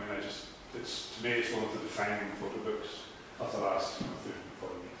 I mean, to me, it's one of the defining photo books of the last 30,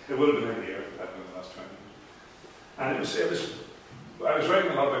 40 years. It would have been in the year if it had been the last 20 years. And I was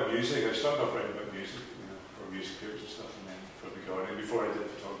writing a lot about music. I started off writing about music, for music groups and stuff, and then for the Guardian before I did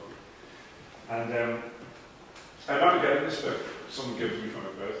photography. And I wanted to get in this book. Someone gave it to me for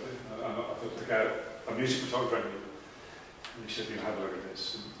my birthday. I thought the guy, a music photographer, and he said, have a look at this.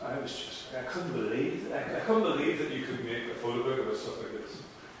 And I was just, I couldn't believe that you could make a photo book about stuff like this.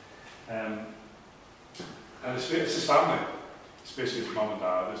 And it's his family. It's basically his mum and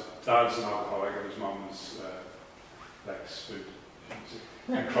dad. His dad's an alcoholic and his mum likes food.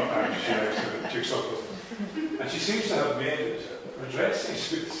 And she likes jigsaw puzzles. And she seems to have made it. Her dress seems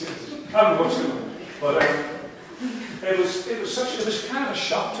to be the same. I haven't watched it, but it was kind of a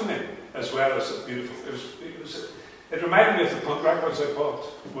shock to me as well as a beautiful. It reminded me of the punk records I bought,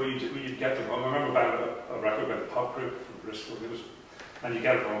 where you'd get them home. I remember buying a record by the pop group from Bristol. And you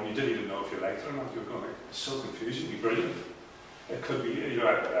get it home, you didn't even know if you liked it or not. You were going like, it's so confusingly brilliant. It could be,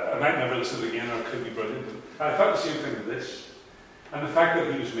 I might never listen to it again, or it could be brilliant. And I felt the same thing with this. And the fact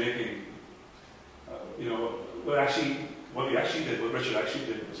that he was making, what Richard actually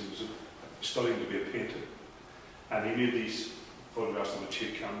did was he was studying to be a painter. And he made these photographs on a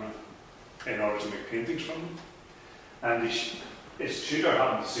cheap camera in order to make paintings from them. And his tutor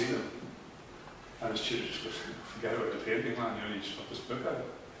happened to see them. And his tutor just goes, forget about the painting, man, you just put this book out.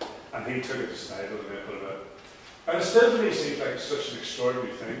 And he took it to Snøhetta and they put it out. And it still to me seems like such an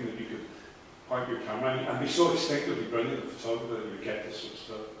extraordinary thing that you could point your camera and be so instinctively brilliant at photography that you would get this sort of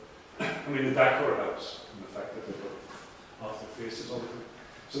stuff. I mean, the decor helps, and the fact that they were off their faces all the time.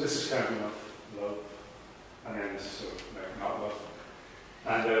 So this is kind of love, and then this is sort of like not love.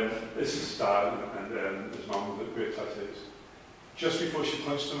 And this is his dad and his mum with great tattoos. Just before she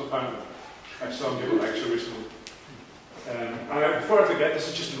punched him, apparently. I saw him give a lecture recently. Before I forget, this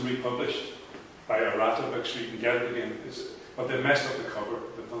has just been republished by Errata Books, so you can get it again. But they've messed up the cover.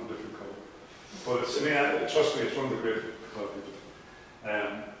 They've done a different cover. But trust me, it's one of the great copies.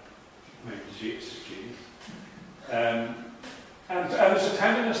 It's genius. And there's a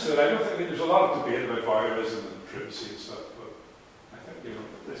tenderness to it. There's a lot of debate about voyeurism and privacy and stuff, but I think,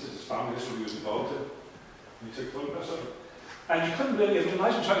 this is his family, this is what he was involved in. And he took photographs of it. And you couldn't really,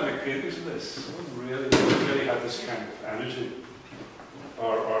 imagine trying to make paintings of this. You wouldn't really have this kind of energy.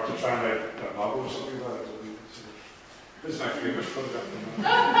 Or to try and write a novel or something like that. This is my favourite photograph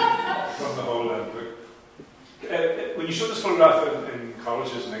from the whole book. When you show this photograph in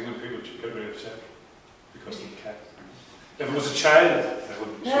colleges in England, people get really upset because they're kept. If it was a child, they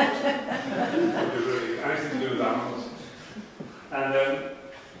wouldn't show it. It would be really anything to do with animals. And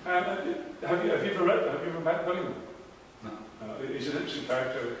have you ever met William? No. He's an interesting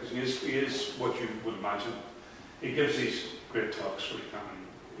character because he is what you would imagine. He gives these great talks where he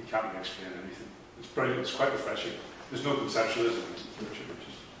can't really explain anything. It's brilliant. It's quite refreshing. There's no conceptualism in Richard,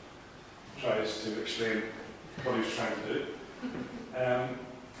 which tries to explain what he was trying to do.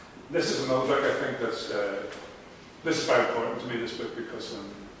 This is another book I think that's this is very important to me. This book because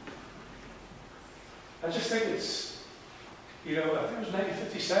I just think it's I think it was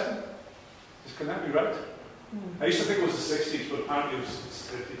 1957. Can that be right? I used to think it was the 60s, but apparently it was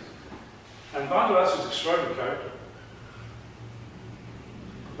the 50s. And Van der Waals was an extraordinary character.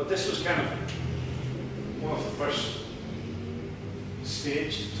 But this was kind of one of the first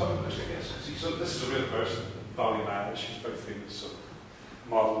staged photographers, I guess. So this is a real person, Valley Mad. She's very famous, sort of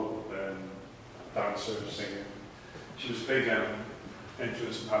model, dancer, singer. She was big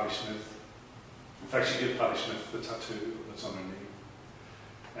influence from Patti Smith. In fact, she gave Patti Smith the tattoo that's on her knee.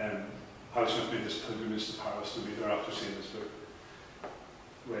 Patti Smith made this pilgrimage to Paris to meet her after seeing this book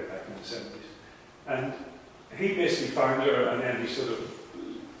way back in the 70s. And he basically found her, and then he sort of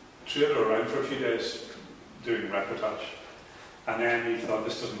trailed her around for a few days doing reportage. And then he thought,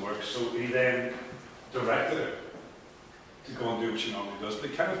 this doesn't work, so he then directed her to go and do what she normally does. But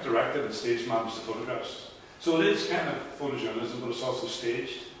he kind of directed and stage managed the photographs. So it is kind of photojournalism, but it's also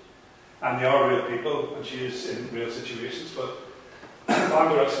staged. And they are real people, and she is in real situations, but Van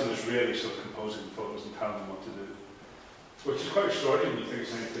der Hudson is really sort of composing photos and telling them what to do, which is quite extraordinary when you think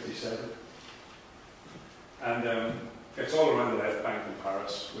it's 1957. And it's all around the left bank in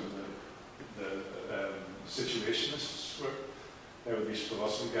Paris when the situationists were. There were these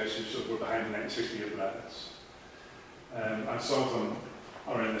philosophy guys who sort of were behind the 1968 riots. And some of them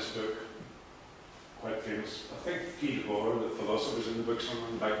are in this book, quite famous. I think Guy Debord, the philosopher, is in the book somewhere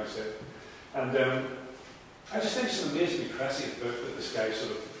in the back of the set. And I just think it's an amazingly prescient book that this guy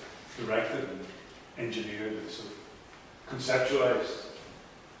sort of directed and engineered and sort of conceptualized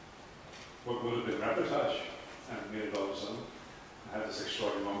what would have been reportage and made it all his own. I had this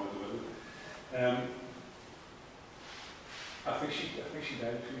extraordinary moment with it. I think she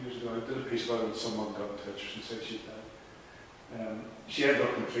died a few years ago. I did a piece about it and someone got in touch and said she died. She ended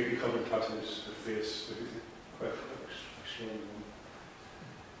up completely covered in tattoos, her face, everything. Quite extraordinary.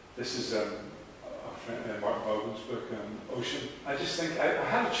 This is Mark Baldwin's book, Ocean. I just think I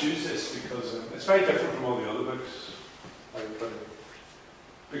had to choose this because it's very different from all the other books I've read,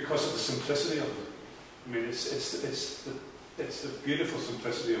 because of the simplicity of it. I mean, it's the beautiful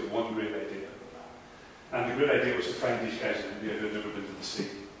simplicity of one great idea. And the great idea was to find these guys in India who had never been to the sea.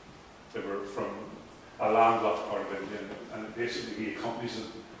 They were from a landlocked part of India, and basically he accompanies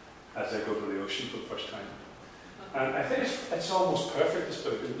them as they go to the ocean for the first time. And I think it's almost perfect, this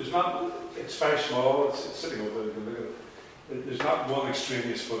book. It's very small, it's sitting over there, you can look at it. There's not one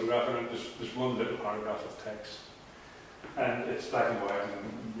extraneous photograph in it, there's one little paragraph of text. And it's black and white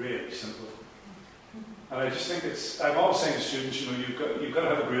and really simple. And I just think I'm always saying to students, you've got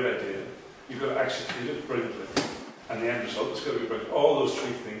to have a great idea. You've got to execute it brilliantly. And the end result is going to be brilliant. All those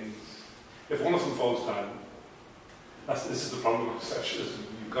three things. If one of them falls down, this is the problem with conceptualism.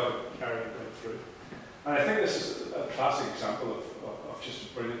 You've got to carry it right through. And I think this is a classic example of just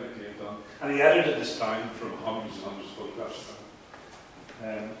a brilliant idea done. And he edited this down from hundreds and hundreds of photographs. I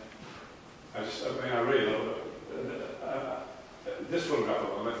really love it. This photograph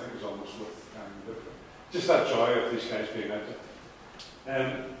alone, I think, is almost worth just that joy of these guys being out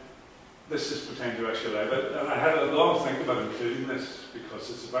there. This is Pretend to Actually Live. And I had a long think about including this because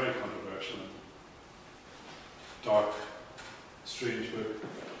it's a very controversial and dark, strange book.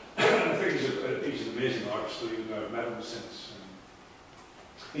 I think he's an amazing artist. I've met him since.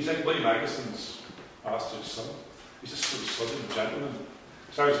 He's like William Agguson's bastard son. He's a sort of southern gentleman.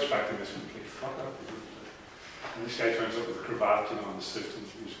 So I was expecting this complete fuck up. And this guy turns up with a cravat, on the suit, and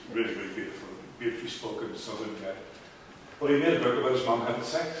he's really, really beautiful, beautifully spoken southern guy. Well, he made a book about his mum having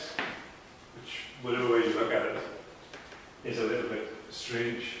sex, which, whatever way you look at it, is a little bit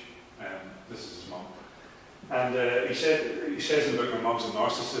strange. This is his mum. And he says in the book, my mum's a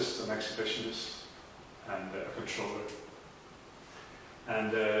narcissist, an exhibitionist, and a controller.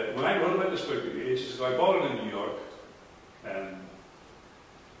 And when I wrote about this book ages ago, I bought it in New York, and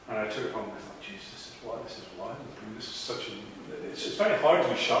I took it home and I thought, geez, this is wild. I mean, this is such it's very hard to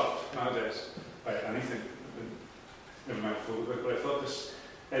be shocked nowadays by anything, never mind a photo book, but I thought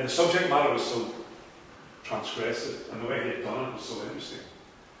the subject matter was so transgressive, and the way he had done it was so interesting.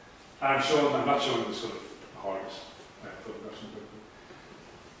 And I'm not showing the sort of hardest photographs in the book.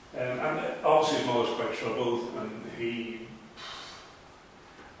 And obviously his mother's quite troubled, and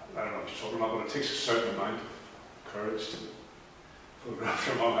I don't know what you're talking about, but it takes a certain amount of courage to photograph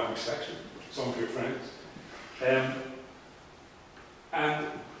your mom having sex with some of your friends. And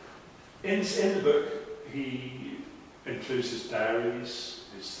in the book, he includes his diaries,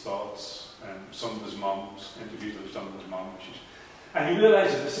 his thoughts, and some of his mom's interviews that he's done with his mom. And you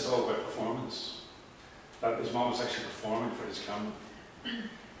realise that this is all about performance, that his mom was actually performing for his camera.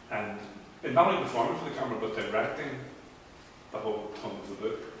 And not only performing for the camera, but directing the whole tone of the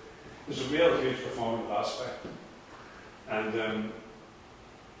book. There's a real huge performative aspect. And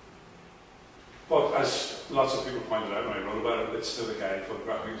but as lots of people pointed out when I wrote about it, it's still a guy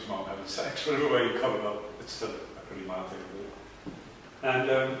photographing his mom having sex. Whatever way you cut it up, it's still a pretty mad thing to do.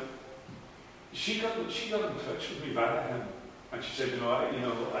 And she got in touch with me via him, and she said,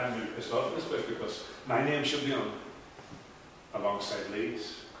 I'm really pissed off at this book because my name should be on alongside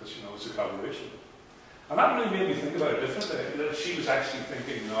Lee's, because it's a collaboration. And that really made me think about it differently. That she was actually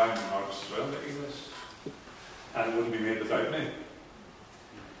thinking, I'm an artist as well making this, and it wouldn't be made without me.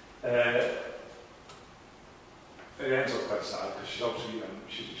 It ends up quite sad because she's obviously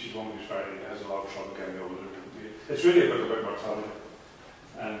she's one who's has a lot of trouble getting older. It's really a book about mortality,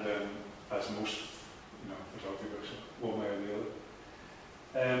 and as most photography books, one way or the other.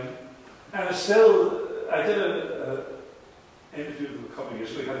 And I did an interview with them a couple of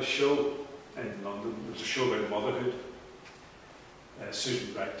years ago. We had a show in London. It was a show about motherhood.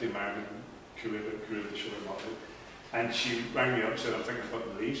 Susan Brecht, the American curator the show about motherhood. And she rang me up and said, I'm thinking of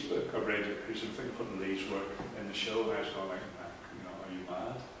putting Lee's book, or Brandon Cruz, I'm thinking of putting Lee's work in the show. And I was going like, are you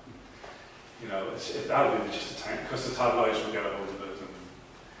mad? That'll be just a time, because the tabloids will get a hold of it.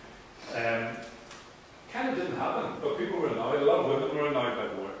 And kind of didn't happen, but people were annoyed. A lot of women were annoyed by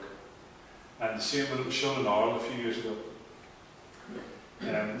the work. And the same when it was shown in Ireland a few years ago.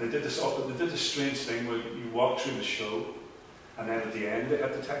 They did this strange thing where you walk through the show, and then at the end they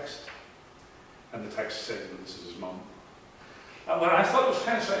had the text. And the text said, this is his mum. And I thought it was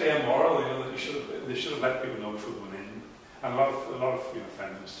kind of slightly immoral, that they should have let people know before they went in. And a lot of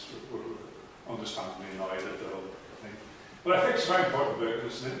feminists were understandably annoyed at the whole thing. But I think it's a very important book.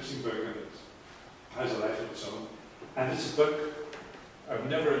 It's an interesting book, and it has a life of its own. And it's a book I've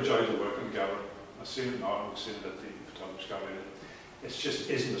never enjoyed the work in the gallery. I've seen it in Ireland, I've seen it at the Photogalleriet. It just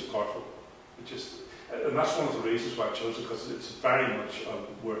isn't as powerful. And that's one of the reasons why I chose it, because it's very much a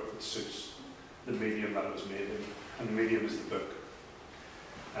work that suits the medium that it was made in, and the medium is the book.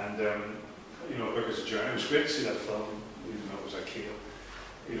 And a book is a journey. It was great to see that film, even though it was at Kehrer.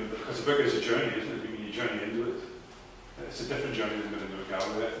 Because the book is a journey, isn't it? When you journey into it, it's a different journey than going into a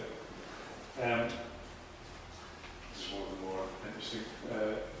gallery, I think. This is one of the more interesting.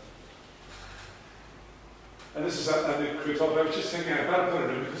 And this is at the crew top. I was just thinking, I've got to put it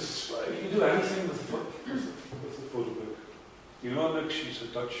in because you can do anything with the photo book. Look, she's a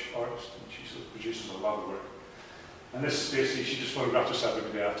Dutch artist and she produces a lot of work. And this is basically, she just photographed herself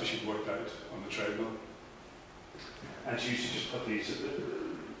every day after she'd worked out on the treadmill. And she used to just put these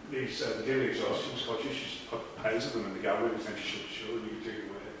daily exhaustion scotches, she just put piles of them in the gallery every time she showed the show, and you could take it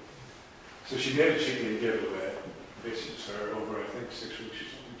away. So she made it cheap and gave it away. Basically, it's her over, I think, 6 weeks or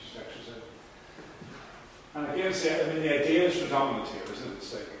something, just exercise. And again, the idea is predominant here, isn't it?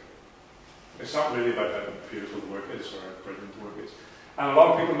 It's not really about how beautiful the work is or how brilliant the work is. And a lot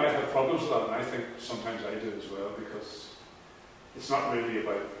of people might have problems with that, and I think sometimes I do as well, because it's not really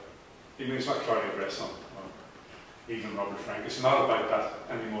about, it's not Claudia Bresson or even Robert Frank. It's not about that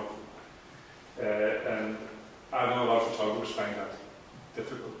anymore. And I know a lot of photographers find that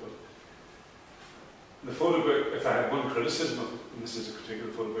difficult, but the photo book, if I had one criticism of it, and this is a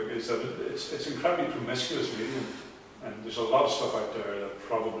particular photo book, is that it's incredibly promiscuous medium, and there's a lot of stuff out there that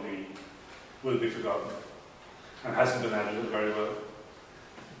probably will be forgotten and hasn't been edited very well.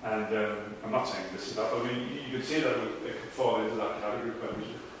 And I'm not saying this is that, but you could see that it could fall into that category quite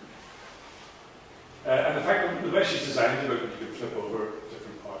easily. And the fact that the way she's designed the book, you can flip over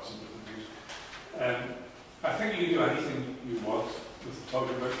different parts and different things. I think you can do anything you want with the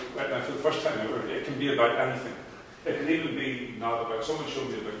photography book. Right now, for the first time ever, it can be about anything. It can even be not about, someone showed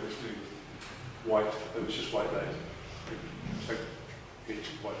me a book recently with white, it was just white light. It's like page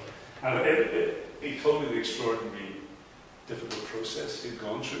white. And he told me the extraordinary difficult process he'd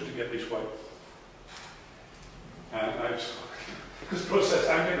gone through to get these white. And I was, because process,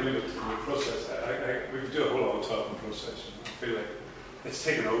 I'm going to leave it to the process. We could do a whole lot of talk on process. I feel like it's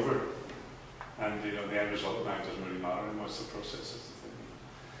taken over, and the end result now doesn't really matter anymore. It's the process, is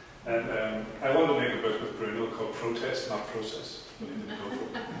the thing. And I wanted to make a book with Bruno called Protest, Not Process, but he didn't go for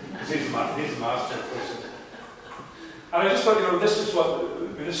it. Because he's the master of process. And I just thought, this is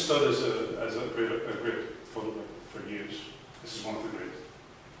what this stood as a great photo book for years. This is one of the great.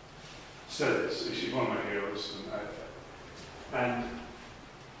 Still is. She's one of my heroes, and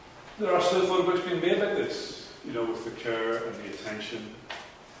there are still photo books being made like this. With the care and the attention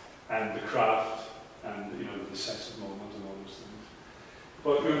and the craft and the decisive moment and all those things.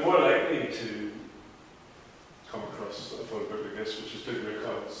 But we're more likely to come across a photo book like this, which is Dick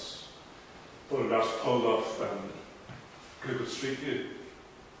Rickard's photographs pulled off Google Street View.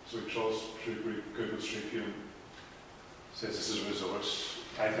 So he trawls through Google Street View and says this is a resource.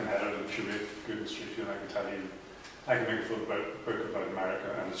 I can edit and curate Google Street View, and I can tell you, I can make a photo book about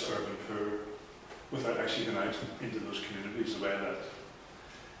America and its urban poor without actually going out into those communities the way that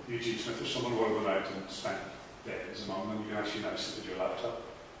Eugene Smith or someone would have gone out and spent days among them. You can actually now sit with your laptop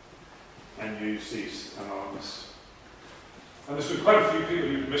and use these anonymous. And there's been quite a few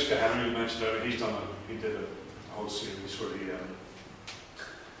people. Mr. Henry mentioned earlier, he did a whole series where he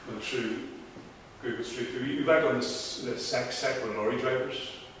went through Google Street View. We went on this sex site where lorry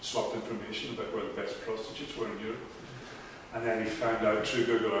drivers swapped information about where the best prostitutes were in Europe. And then he found out through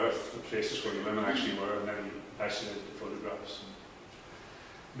Google Earth the places where the women actually were, and then he isolated the photographs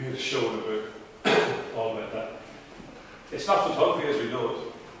and made a show in a book all about that. It's not photography as we know it,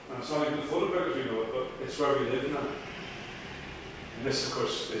 and it's not even the photo book as we know it, but it's where we live now. And this, of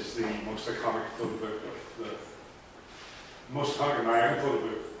course, is the most iconic photo book of the most iconic American photo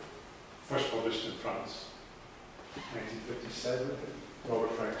book, first published in France, 1957, I think.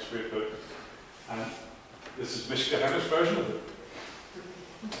 Robert Frank's great book. And this is Mish Gehenna's version of it,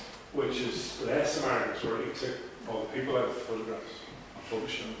 which is less American, where he took all the people out of the photographs and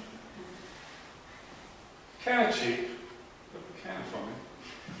photoshopped. Kind of cheap, but kind of funny.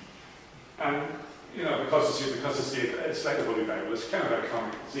 And you know, because it's like the Holy Bible. It's kind of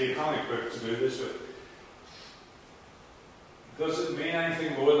iconic. It's the iconic book to do this with. Does it mean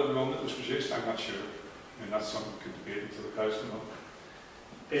anything more than the moment it was produced? I'm not sure. I mean, that's something we could debate until the cows come home.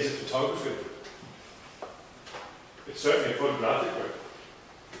 Is it photography? It's certainly a photographic book.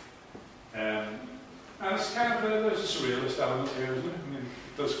 And it's kind of there's a surrealist element here, isn't it? I mean,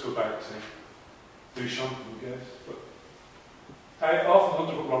 it does go back to Duchamp, I guess. But I often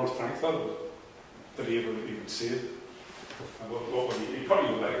wonder what Robert Frank thought of it. Did he ever even see it? And what would he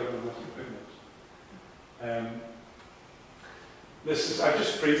probably would like it. This is, I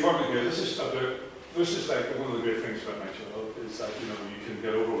just freeformed it here. This is like one of the great things about my job is that, you know, you can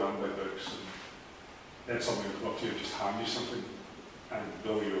get overwhelmed by books and then somebody will come up to you and just hand you something and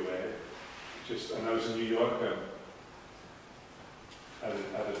blow you away. And I was in New York at a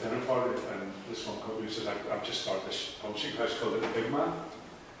dinner party, and this one company said, I've just started this publishing house called Little Big Man.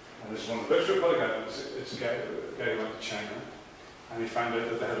 And this is one of the books we're putting out. It's a guy who went to China, and he found out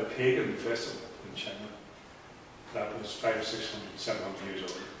that they had a pagan festival in China that was 500, 600, 700 years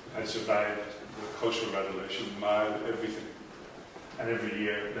old. It had survived the Cultural Revolution, Mao, everything. And every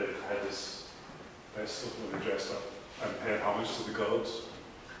year they had this festival where they dressed up and paid homage to the gods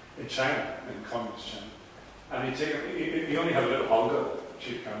in China, in communist China. And he only had a little Honda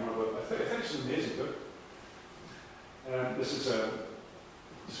cheap camera, but I think it's an amazing book. This is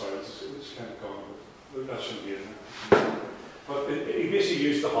sorry, it's kind of gone, but that shouldn't be in there. But he basically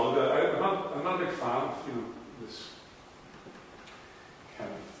used the Honda. I'm not a big fan of, you know, this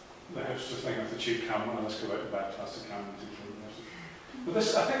kind of, I was just thinking of the cheap camera, and let's go out and buy a plastic camera and do photographs. But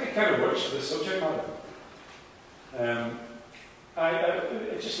this, I think it kind of works for this subject matter.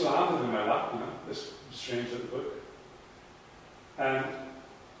 It just landed in my lap, you know, this strange little book. And I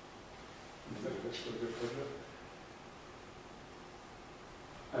think it looks pretty good photograph.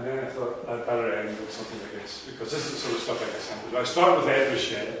 And then I thought I'd better end with something like this, because this is the sort of stuff I guess I started with Ed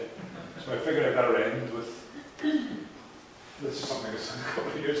Richet, so I figured I'd better end with this is something I said a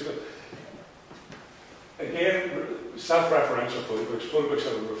couple of years ago. Again, self-referential photo books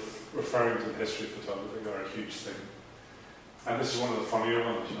that are referring to the history of photography are a huge thing. And this is one of the funnier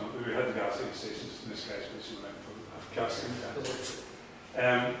ones, you know. We had the gasoline stations in this guy's place who went for gasoline.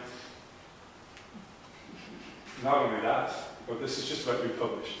 Not only that, but this is just about to be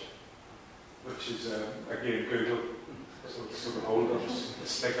published, which is, again, Google, sort of hold-ups,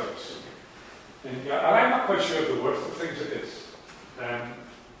 stick-ups. And I'm not quite sure of the worth of things it is.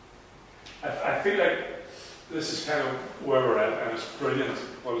 I feel like this is kind of where we're at, and it's brilliant,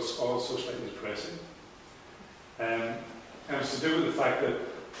 but it's also slightly depressing. And it's to do with the fact that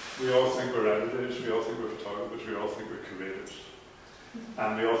we all think we're editors, we all think we're photographers, we all think we're curators,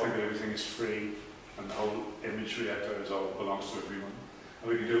 and we all think that everything is free, and the whole imagery out there is all belongs to everyone,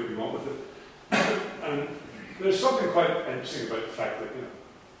 and we can do what we want with it. And there's something quite interesting about the fact that, you know,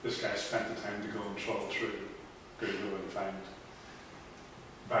 this guy spent the time to go and trawl through Google and find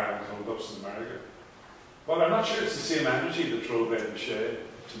violent hold-ups in America. Well, I'm not sure it's the same energy that drove Ed Richet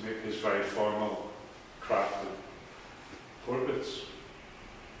to make his very formal, crafted portraits.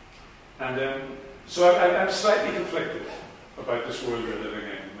 And so I'm slightly conflicted about this world we're living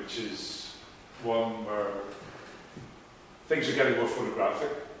in, which is one where things are getting more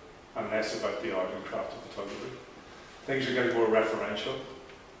photographic and less about the art and craft of photography. Things are getting more referential,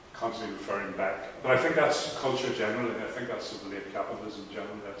 constantly referring back. But I think that's culture generally. I think that's sort of late capitalism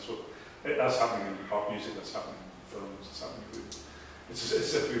generally. That's happening in pop music, that's happening in films, it's happening in movies. It's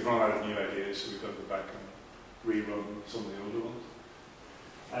as if we've run out of new ideas, so we've got to go back and rerun some of the older ones.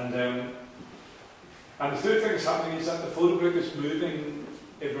 And the third thing that's happening is that the photo book is moving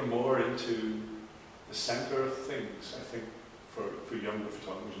ever more into the centre of things, I think, for younger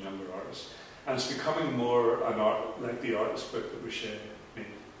photographers and younger artists. And it's becoming more an art, like the artist book that Richet made.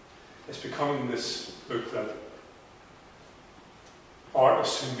 It's becoming this book that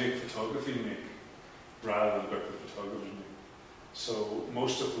artists who make photography make. rather than book that photographers make. So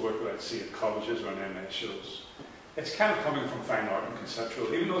most of the work that I see at colleges or in MS shows, it's kind of coming from fine art and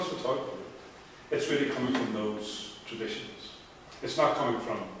conceptual, even though it's photography. It's really coming from those traditions. It's not coming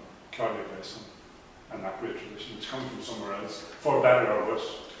from Claudia Besson and that great tradition. It's coming from somewhere else, for better or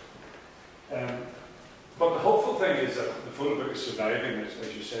worse. But the hopeful thing is that the photo book is surviving,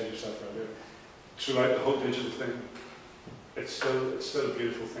 as you said yourself earlier, throughout the whole digital thing. It's still a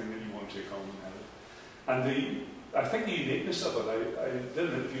beautiful thing that you want to take home and have it. And I think the uniqueness of it, I did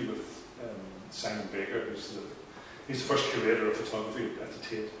an interview with Simon Baker, he's the first curator of photography at the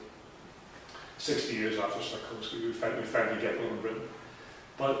Tate. 60 years after Sarkozy, we finally get one in Britain.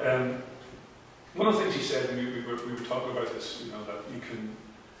 But one of the things he said, and we were talking about this, you know, that you can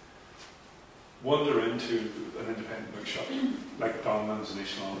wander into an independent bookshop, like Donlands in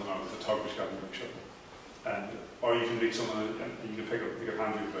East London, or the Photographer's Garden bookshop, or you can read someone and you can pick up, you can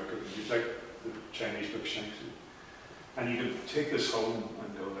hand you a book, or you like the Chinese book Shangxi, and you can take this home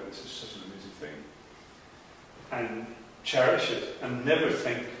and go, like, this is such an amazing thing, and cherish it, and never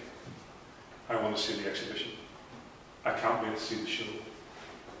think, I want to see the exhibition. I can't wait to see the show.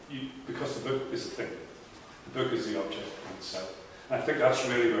 Because the book is the thing. The book is the object in itself. And I think that's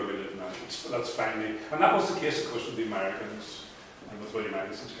really where we live now. That's finally, and that was the case, of course, with the Americans and with William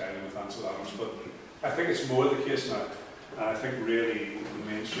Edison's guide and with Ansel Adams. But I think it's more the case now. And I think really the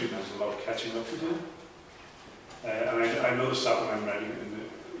mainstream has a lot of catching up to do. And I noticed that when I'm writing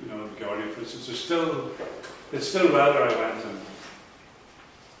in the Guardian, for instance. It's still rather I went and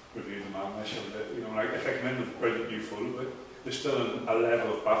reviewed the man I showed it. You know, if I come in with a brilliant new photo book, there's still a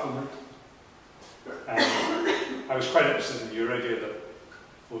level of bafflement. I was quite interested in your idea that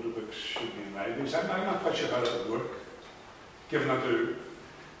photo books should be in libraries. I'm not quite sure how that would work, given that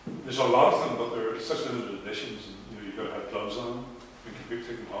there's a lot of them, but they're such limited editions. And, you've got to have gloves on. You can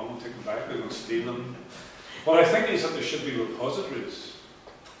take them home and take them back. They're going to steal them. What I think is that there should be repositories,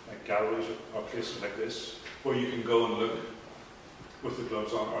 like galleries or places like this, where you can go and look with the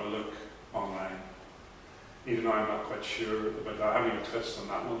gloves on or look online. Even though I'm not quite sure about that. I haven't even touched on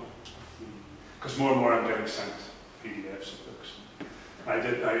that one. Because more and more I'm getting sent PDFs of books. I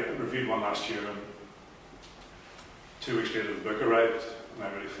reviewed one last year, and 2 weeks later the book arrived, and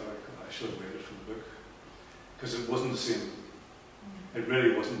I really felt like I should have waited for the book. Because it wasn't the same. It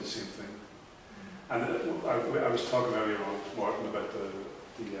really wasn't the same thing. And I was talking earlier on with Martin about the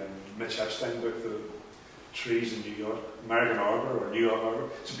Mitch Epstein book, The Trees in New York, American Arbor, or New York Arbor.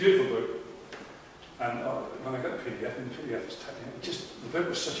 It's a beautiful book. And when I got the PDF, and the PDF was tiny, the book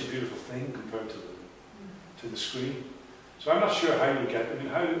was such a beautiful thing compared to the screen. So I'm not sure how you get,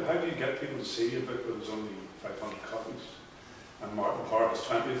 how do you get people to see a book that was only 500 copies, and Martin Parr has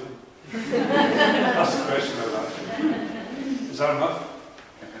 20 of them? That's the question I was asking. Is that enough?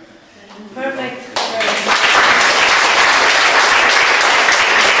 Perfect.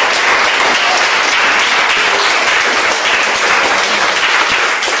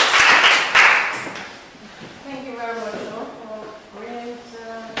 Thank you very much, John, for brilliant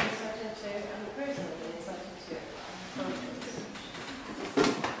insight into, and personal insight into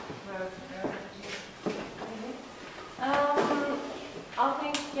I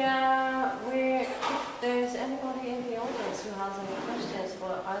think if there's anybody in the audience who has any questions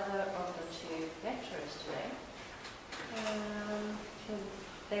for either of the 2 lecturers today,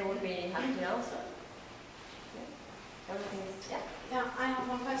 they would be happy to answer. Everything is, Yeah, I have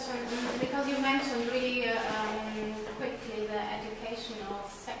one question. Because you mentioned really quickly the educational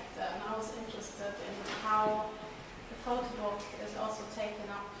sector, and I was interested in how the photo book is also taken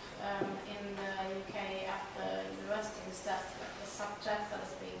up in the UK at the university. Is that a subject that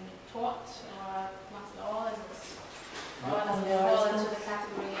is being taught, or not at all? Is it, or does it fall into the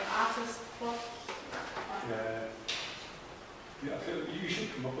category artist book? Yeah, I feel you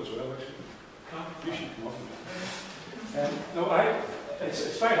should come up as well, actually. You should come up with it. No,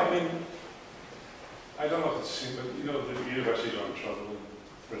 it's fine. I mean, I don't know if it's the same, but the universities are in trouble in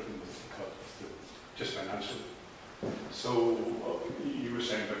Britain with the cut, just financially. So you were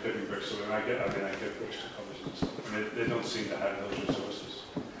saying about giving books, so when I give books to colleges and stuff, and they don't seem to have those resources.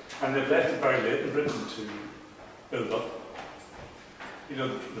 And they've left it very late in Britain to build up.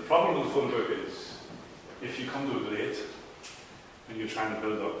 The problem with the photo book is, if you come to it late, and you're trying to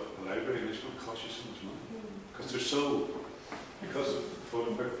build up a library, and it's going to cost you so much money. Because because of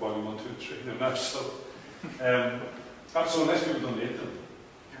Photo Book Volume 1, 2, and 3, they're not so. So unless people donate them.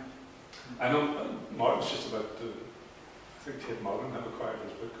 I know Martin's just about to, I think Tate Modern have acquired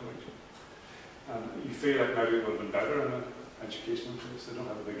his book collection. And you feel like maybe it would have been better in an educational place. They don't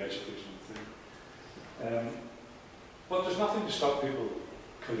have a big educational thing. But there's nothing to stop people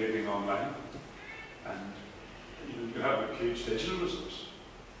collating online. and you can have a huge digital resource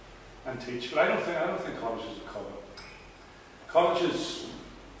and teach. But I don't think colleges would cover it. Colleges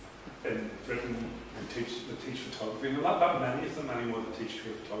in Britain teach photography, and not that many of them anymore that teach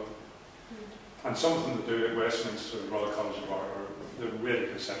pure photography. And some of them that do at Westminster Royal College of Art are they're really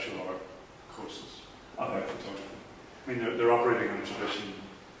conceptual art courses about photography. I mean, they're operating in a tradition,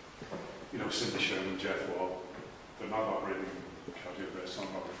 you know, Cindy Sherman, Jeff Wall. They're not operating in Claudia Bresson,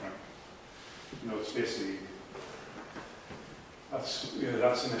 Robert Frank. You know, it's basically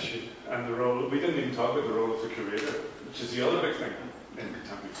that's an issue. And the role we didn't even talk about the role of the curator, which is the other big thing in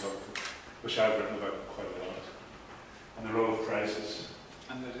contemporary photography, which I've written about quite a lot. And the role of prizes.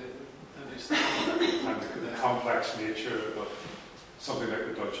 And and the complex nature of something like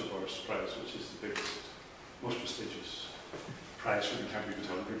the Deutsche Börse Prize, which is the biggest, most prestigious prize for contemporary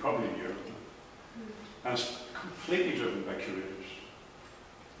photography, probably in Europe. And it's completely driven by curators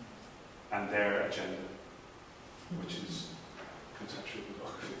and their agenda, which is conceptual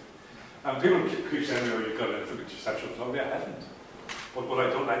photography. And people keep saying, oh, you've got it for conceptual photography. I haven't. But what I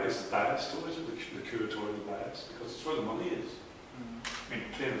don't like is the bias towards it, the curatorial bias, because it's where the money is. I mean,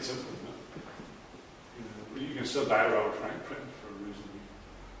 plain and simple, isn't it? You can still buy a Robert Frank print for a reason.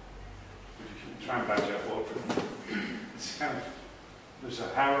 But you can try and buy Jeff Wall print. It's kind of, there's a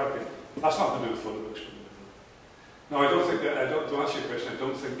hierarchy. That's nothing to do with photo books. No, I don't think that, to answer your question, I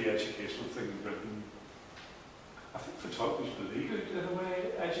don't think the educational thing in Britain, I think photography is beleaguered in a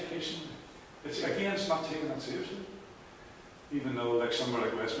way, education. It's, again, it's not taken that seriously. Even though, like somewhere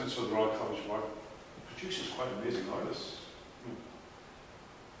like Westminster, the Royal College of Art produces quite amazing artists.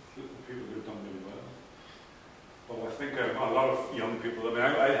 People who have done really well. Well, I think a lot of young people, I mean,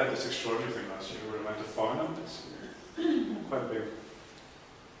 I had this extraordinary thing last year where I went to Farnham. It's quite a big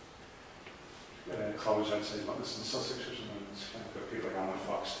college, I'd say, not this in Sussex or something. It's kind of got people like Anna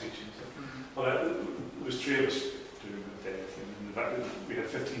Fox teaching. Well, there was 3 of us doing the day thing. And in fact, we had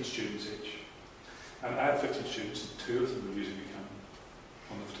 15 students each. And I had 15 students, and 2 of them were using a camera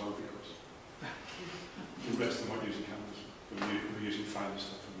on the photography course. The rest of them weren't using cameras. They were using fine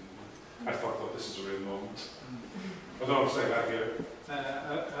stuff. I thought, well, this is a real moment. I don't know if it's like that here.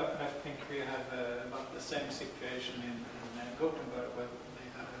 I think we have about the same situation in Gothenburg, where they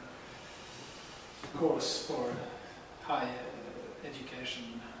have a course for high education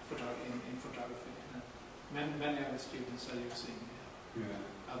in photography. Many of the students are using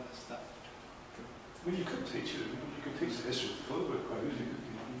other stuff. Well, you could teach it. You could teach the history of the photo book quite easily.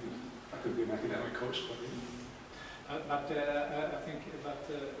 That could be an academic course quite easily. But I think about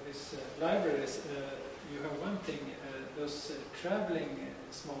these libraries, you have one thing, those traveling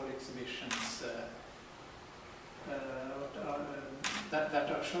small exhibitions that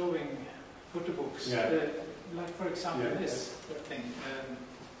are showing photo books, like for example this thing,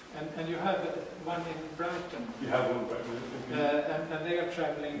 and you have one in Brighton. You have one in Brighton. And they are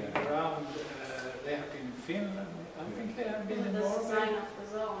traveling around, they have been in Finland, I think they have been in Norway. The sign of the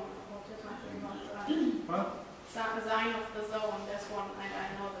zone, what you're talking about. What? Sign of the zone, there's one, I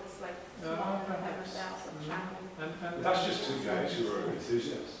know that's like small, perhaps. And that's just 2 guys who are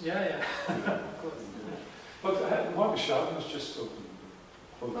enthusiasts. Yeah, of course. But Mark Sheldon has just opened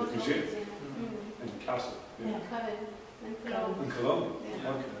the museum in Kassel. In Cologne. In Cologne? Yeah.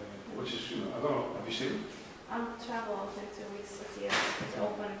 Okay. Which is, I don't know, have you seen it? I'll travel in 2 weeks this year. It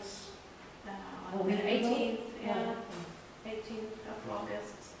opened on the 18th, 18th of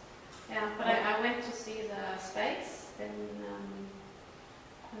August. Yeah, but I went to see the space in,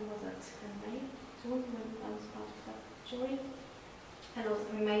 when was it? In May? June? When I was part of that jury. And it was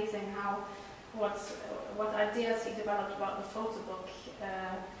amazing how, what ideas he developed about the photo book,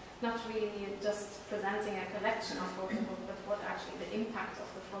 not really just presenting a collection of photo book, but what actually the impact of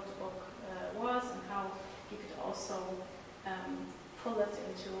the photo book was, and how you could also pull it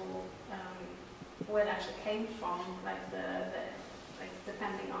into where it actually came from, like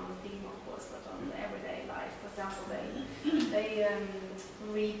depending on the theme, of course, but on the everyday life. For example, they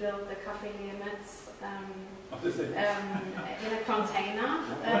rebuilt the cafe limits in a container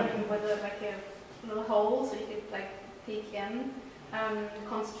with a little hole so you could peek in,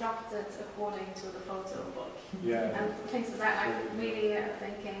 constructed according to the photo book. Yeah. And things like that, really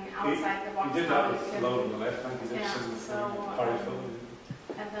thinking outside the box. He did that with Load on the left hand. He did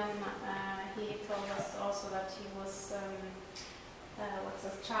and then he told us also that he was what's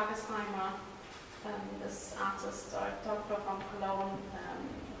this, Chagesheimer, this artist or doctor from Cologne,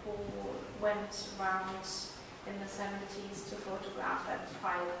 who went around in the 70s to photograph at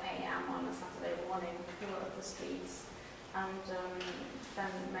 5 a.m. on a Saturday morning through the streets, and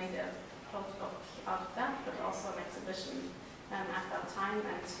then made a photo book out of that, but also an exhibition at that time.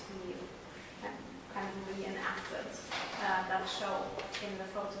 And he kind of reenacted that show in the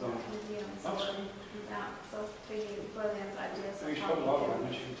Photobook Museum. So, yeah, so really brilliant ideas of You how put a lot of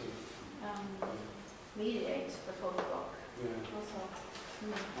energy into it. mediate the Photobook. Yeah. Also.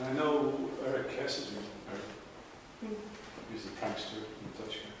 And I know Eric Kehrer, he's the prankster in the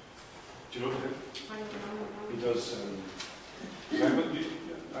Dutch guy. Do you know him? I don't know. He does. I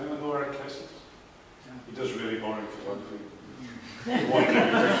know Eric Kehrer. He does really boring photography.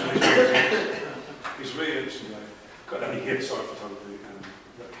 He's really interesting guy. And he hates art photography, and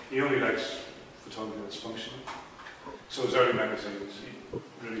he only likes photography that's functional. So his early magazines, he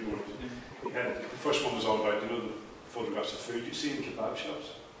really bored. He had the first one was all about, the photographs of food you see in kebab shops.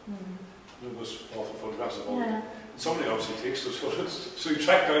 Those awful photographs of all them. Somebody obviously takes those photos. So he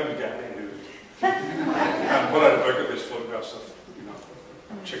tracked down the guy who and put out a book of his photographs of,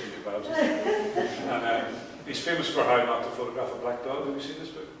 chicken kebabs. And he's famous for how not to photograph a black dog. Have you seen this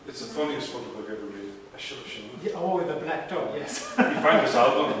book? It's the funniest photo book I ever read. I should have shown it. Yeah, oh, the black dog, yes. You find this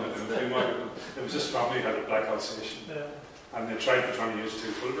album in the flea market. It was this family who had a black Alsatian. And they tried for 20 years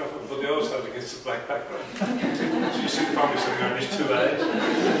to photograph it, but they always had it against a black background. So you see the family sitting there, these two eyes.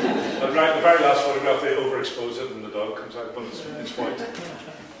 And right, the very last photograph, they overexpose it and the dog comes out, but it's white.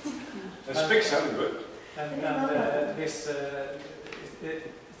 It's a big selling book. And it's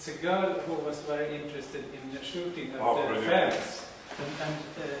a girl who was very interested in shooting at the fairs. And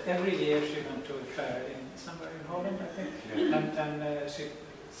every year she went to a fair somewhere in Holland, I think. Yeah. And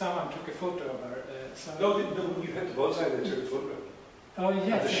someone took a photo of her. No, when you hit the bullseye, they took a photograph. Oh,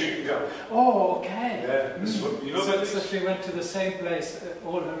 yes. At the shooting gallery. Oh, okay. Yeah, this is what, so she went to the same place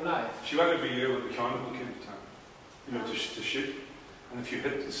all her life. She went every year when the carnival came to town, to shoot. And if you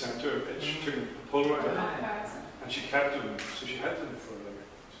hit the centre, she took a Polaroid and she kept them. So she had them for like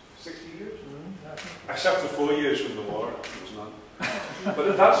 60 years. Except for 4 years when the war was none.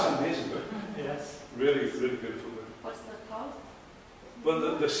 But that's an amazing book. Yes. Really, really beautiful book. What's that called?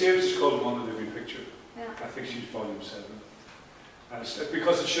 Well, the series is called One in Every Picture. Yeah. I think she's volume 7. And it's,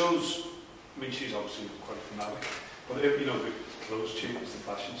 because it shows, she's obviously quite fanatic, but the clothes change, the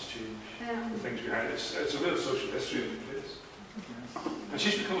fashions change, the things behind it. It's a real social history of the place. And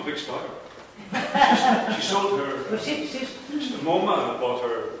she's become a big star. She sold her, MoMA bought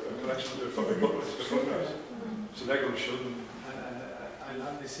her collection of photographs. So they're going to show them. I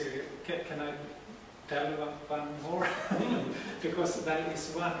love this series. Can I tell you one more? Because there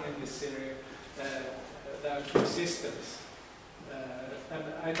is one in this series. There are 2 sisters. And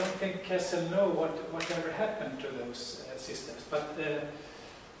I don't think Kassel know whatever happened to those sisters. But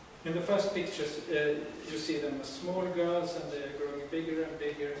in the first pictures, you see them as small girls, and they're growing bigger and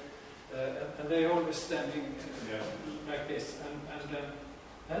bigger. And they're always standing like this. And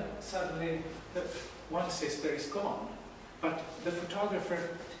then suddenly, one sister is gone. But the photographer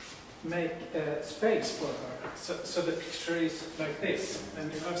make space for her. So the picture is like this,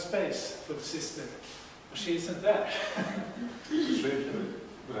 and you have space for the sister. But she isn't there.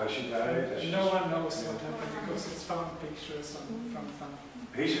 But has she died? No one knows what happened because it's found pictures from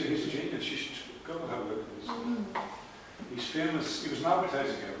He's a genius. You should go and have a look at this. He's famous. He was an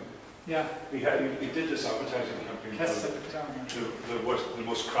advertising company. Yeah. He did this advertising campaign. The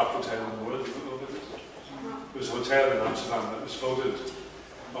most crap hotel in the world. You don't know what it is? It was a hotel in Amsterdam that was voted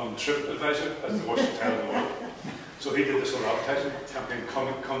on TripAdvisor as the worst hotel in the world. So he did this whole advertising campaign, come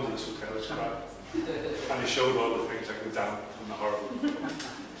to this hotel, it's crap. And he showed all the things like the damp and the horrible.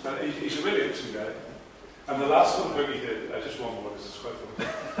 And he's a really interesting guy. And the last one he did, I just want more because it's quite funny.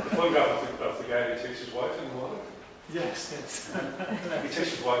 The photograph of the guy who takes his wife in the water. Yes. He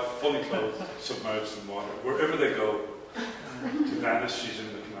takes his wife fully clothed, submerged in water. Wherever they go, to Venice, she's in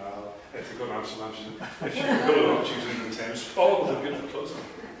the canal. If they go to Amsterdam, she's in. If you go to London, she's in the Thames. All of them beautiful clothes on.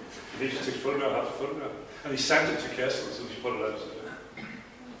 And he just takes photograph after photograph. And he sent it to Kassel, so she put it out.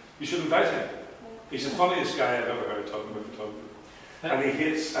 You should invite him. He's the funniest guy I've ever heard talking about photography. And he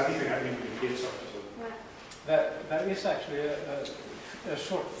hates anything, he hates art photography. There is actually a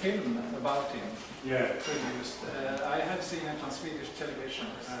short film about him produced. I have seen it on Swedish television,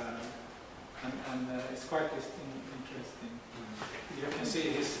 and it's quite interesting. You can see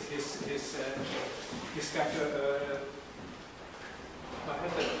he's got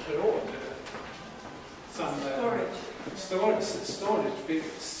some storage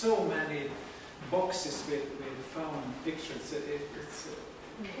with so many boxes with found pictures. It's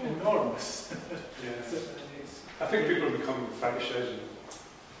enormous. I think people are becoming fetishizing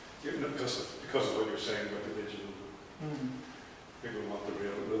because of what you're saying about the digital. People want the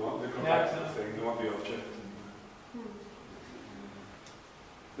real. They go back to the thing. They want the object.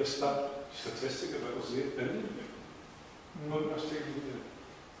 There's that statistic about was 8 billion. Photographs taken.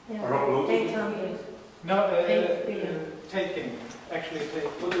 Yeah, 800. No, taking. Actually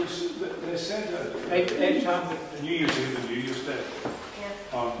taking. Well, they said that 800. the New Year's Eve and New Year's Day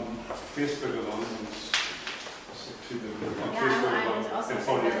Yeah. on Facebook alone was 2 million. On Yeah, Facebook I alone, would also in say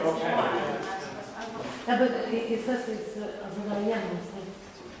 40 that's Okay. more. Ja, but it says it's the genomsnitt.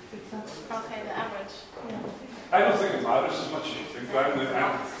 Okay, the average. I don't think it matters as much as you think. I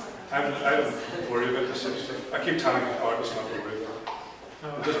don't worry about this sort of stuff. I keep telling artists not to worry about it.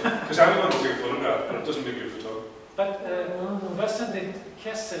 Because anyone will take a photograph, but it doesn't make you a photographer. But wasn't it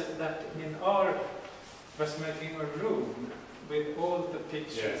Kessel that in our was making a room with all the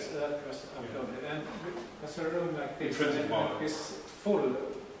pictures that was uploaded, and it was a room like this, Printed model. is full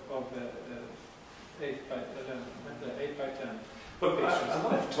of the 8 by 11, the 8 by 10. But a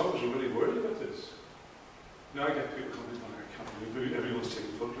lot of photographers are really worried about this. Now I get people coming in, I can't believe everyone's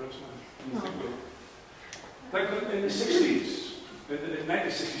taking photographs now. And you think, well, like in the 60s, in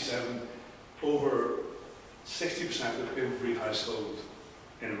 1967, over 60% of every household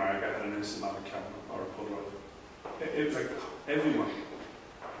in America had an Instamatic camera or a Polaroid. It was like everyone.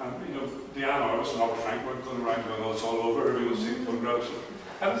 And you know, Diane Arbus and Robert Frank weren't going around going, oh, it's all over, everyone's taking photographs.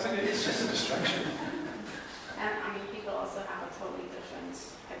 I don't think it's just a distraction. And I mean, people also have a totally different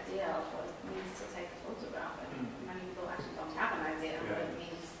idea of what it means to take a photograph. And many people actually don't have an idea of what it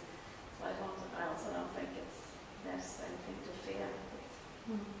means. So I also don't think there's anything to fear.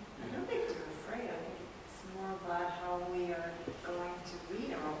 I don't think we're afraid. I think it's more about how we are going to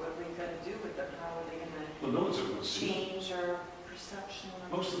read them or what we're going to do with them. How are they going to Well, no one's ever going to see it. change our perception?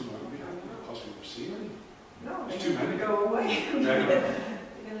 Most of them aren't going to possibly ever see it. No, There's they're too going to many. go away. Yeah.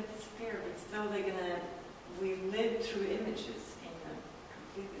 They're going to disappear, but still they're going to. We live through images in a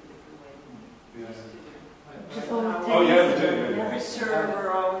completely different way than we used to do. Oh, yeah, we do. Yeah. Preserve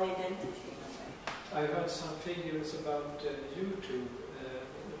our own identity in a way. I heard some figures about YouTube,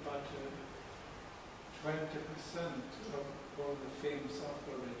 about 20% of all the films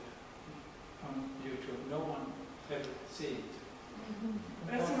uploaded on YouTube. No one ever see it.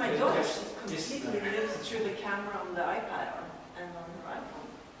 But I see my daughter, she completely lives through the camera on the iPad and on her iPhone.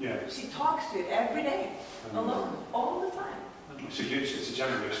 Yeah. She talks to it every day, alone, all the time. It's a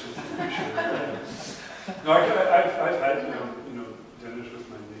generational thing, sure. No, I've had dinners with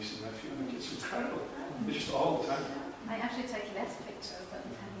my niece and nephew, and it's incredible. It's just all the time. I actually take less pictures than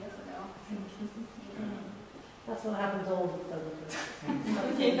 10 years ago. That's what happens all the time.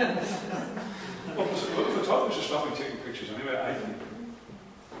 Well, photographers are stopping taking pictures anyway, I think.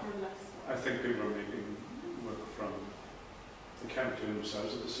 Or less. I think people are making work from the kind of doing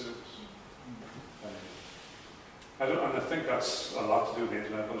themselves at the service. And I think that's a lot to do with the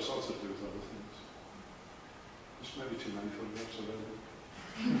internet, but it's also to do with other things. There's maybe too many photographs of it.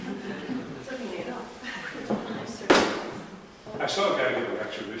 Certainly enough. I saw a guy give a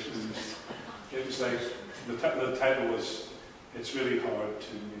lecture recently. It was like, the title was, it's really hard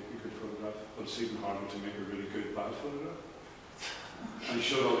to make a good photograph, but it's even harder to make a really good bad photograph. And he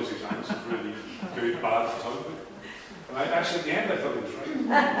showed all these examples of really good bad photography. And actually at the end I thought he was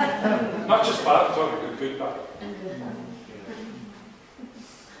right. Not just bad photography, but good bad.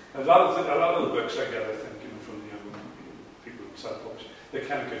 A lot of the books I get, I think, from the young people who self-publish, they're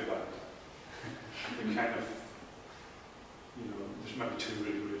kind of good bad. They're kind of, there's maybe 2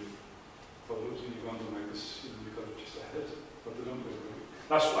 really great photos, and you go on to make this, you've got it just a hit, but they don't look great.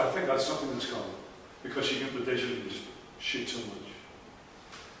 I think that's something that's gone, because you get the digital and just shoot so much.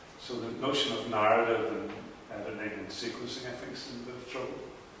 So the notion of narrative and editing and sequencing, I think, is in a bit of trouble,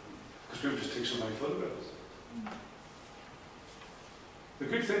 because people just take so many photographs. The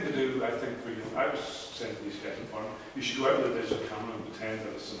good thing to do, I think, for you, I was saying to these guys in farm, you should go out with a digital camera and pretend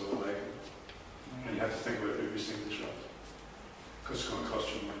that it's an old leg, and you have to think about every single shot, because it's going to cost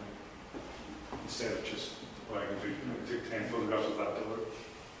you money. Instead of just, I can take 10 photographs of that door.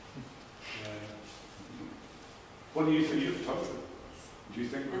 What do you think you're a photographer? Do you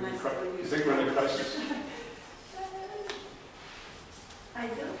think we're in a crisis? I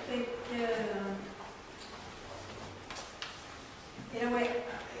don't think, in a way,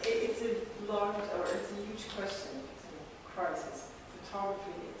 it's a huge question. It's a crisis.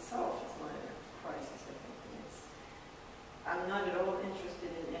 Photography itself is not a crisis, I think. I'm not at all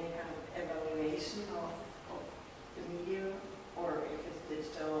interested in any kind of evaluation of the medium, or if it's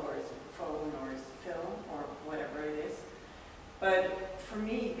digital, or it's a phone, or it's film, or whatever it is. But for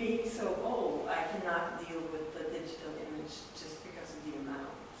me, being so old, I cannot deal with the digital image just because of the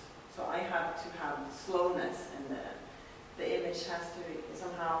amount. So I have to have the slowness, and the image has to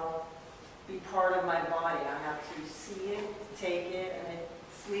somehow be part of my body. I have to see it, take it, and it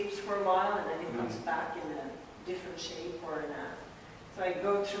sleeps for a while, and then it comes back in a different shape or in a... So I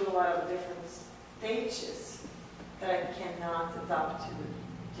go through a lot of different stages that I cannot adapt to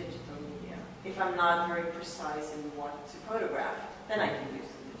digital media. If I'm not very precise in what to photograph, then I can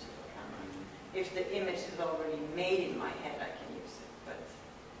use the digital camera. If the image is already made in my head, I can use it. But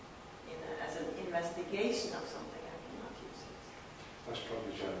as an investigation of something, I cannot use it. That's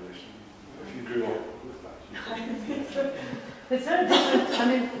probably generation. If you grew up with that. It's very different. I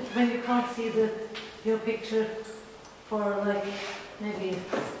mean, when you can't see your picture for like maybe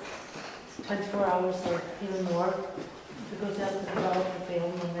 24 hours or even more, because you have to put out the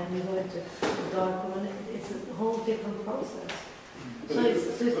film and then you go into the dark room. It's a whole different process. So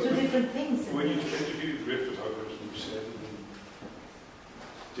it's two different things. When you interviewed great photographers and you said to them,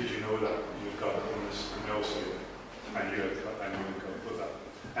 did you know that you've got it on this? And they all say, I knew I'd got with that.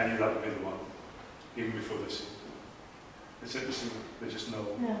 I knew that would be the one, even before they see it. It's interesting, they just know.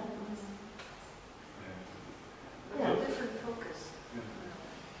 Yeah. Yeah, different focus. Yeah.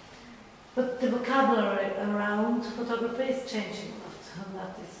 But the vocabulary around photography is changing a lot, and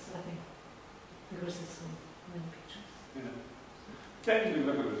that is, I think, because it's so many pictures. Yeah. Yeah, you can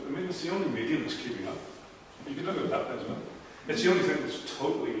look at it. I mean, it's the only medium that's keeping up. You can look at that as well. It's the only thing that's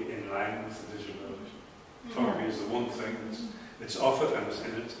totally in line with the digital revolution. Photography is the one thing it's off it and it's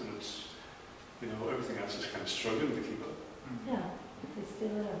in it, and it's, you know, everything else is kind of struggling to keep up. Yeah, it's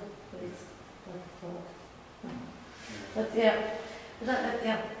still there, but it's like thought. Yeah. But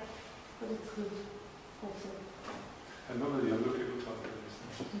yeah, but it's good also. And none of the younger people talk about these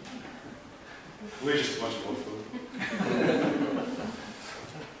things. We're just a bunch of old folk.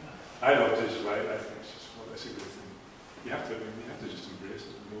 I love digital. I think it's just it's a good thing. You have to just embrace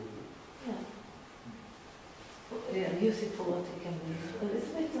it and go with it. Yeah. Yeah, use it for what it can be. But it's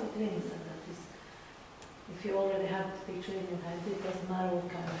a bit of things and that is, if you already have the picture in your head, it doesn't matter what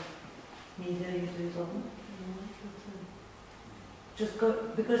kind of media you do it on. Just go,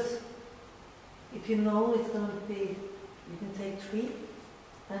 because if you know it's going to be, you can take 3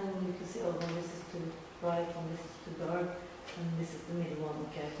 and you can say, oh, well, this is too bright and this is too dark and this is the middle one,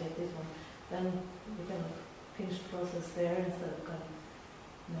 okay, I take this one. Then you can finish the process there instead of kind of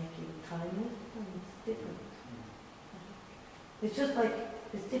making tiny, and it's different. It's just like,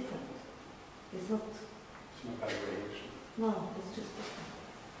 it's different. It's not bad regulation. no, it's just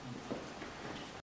different.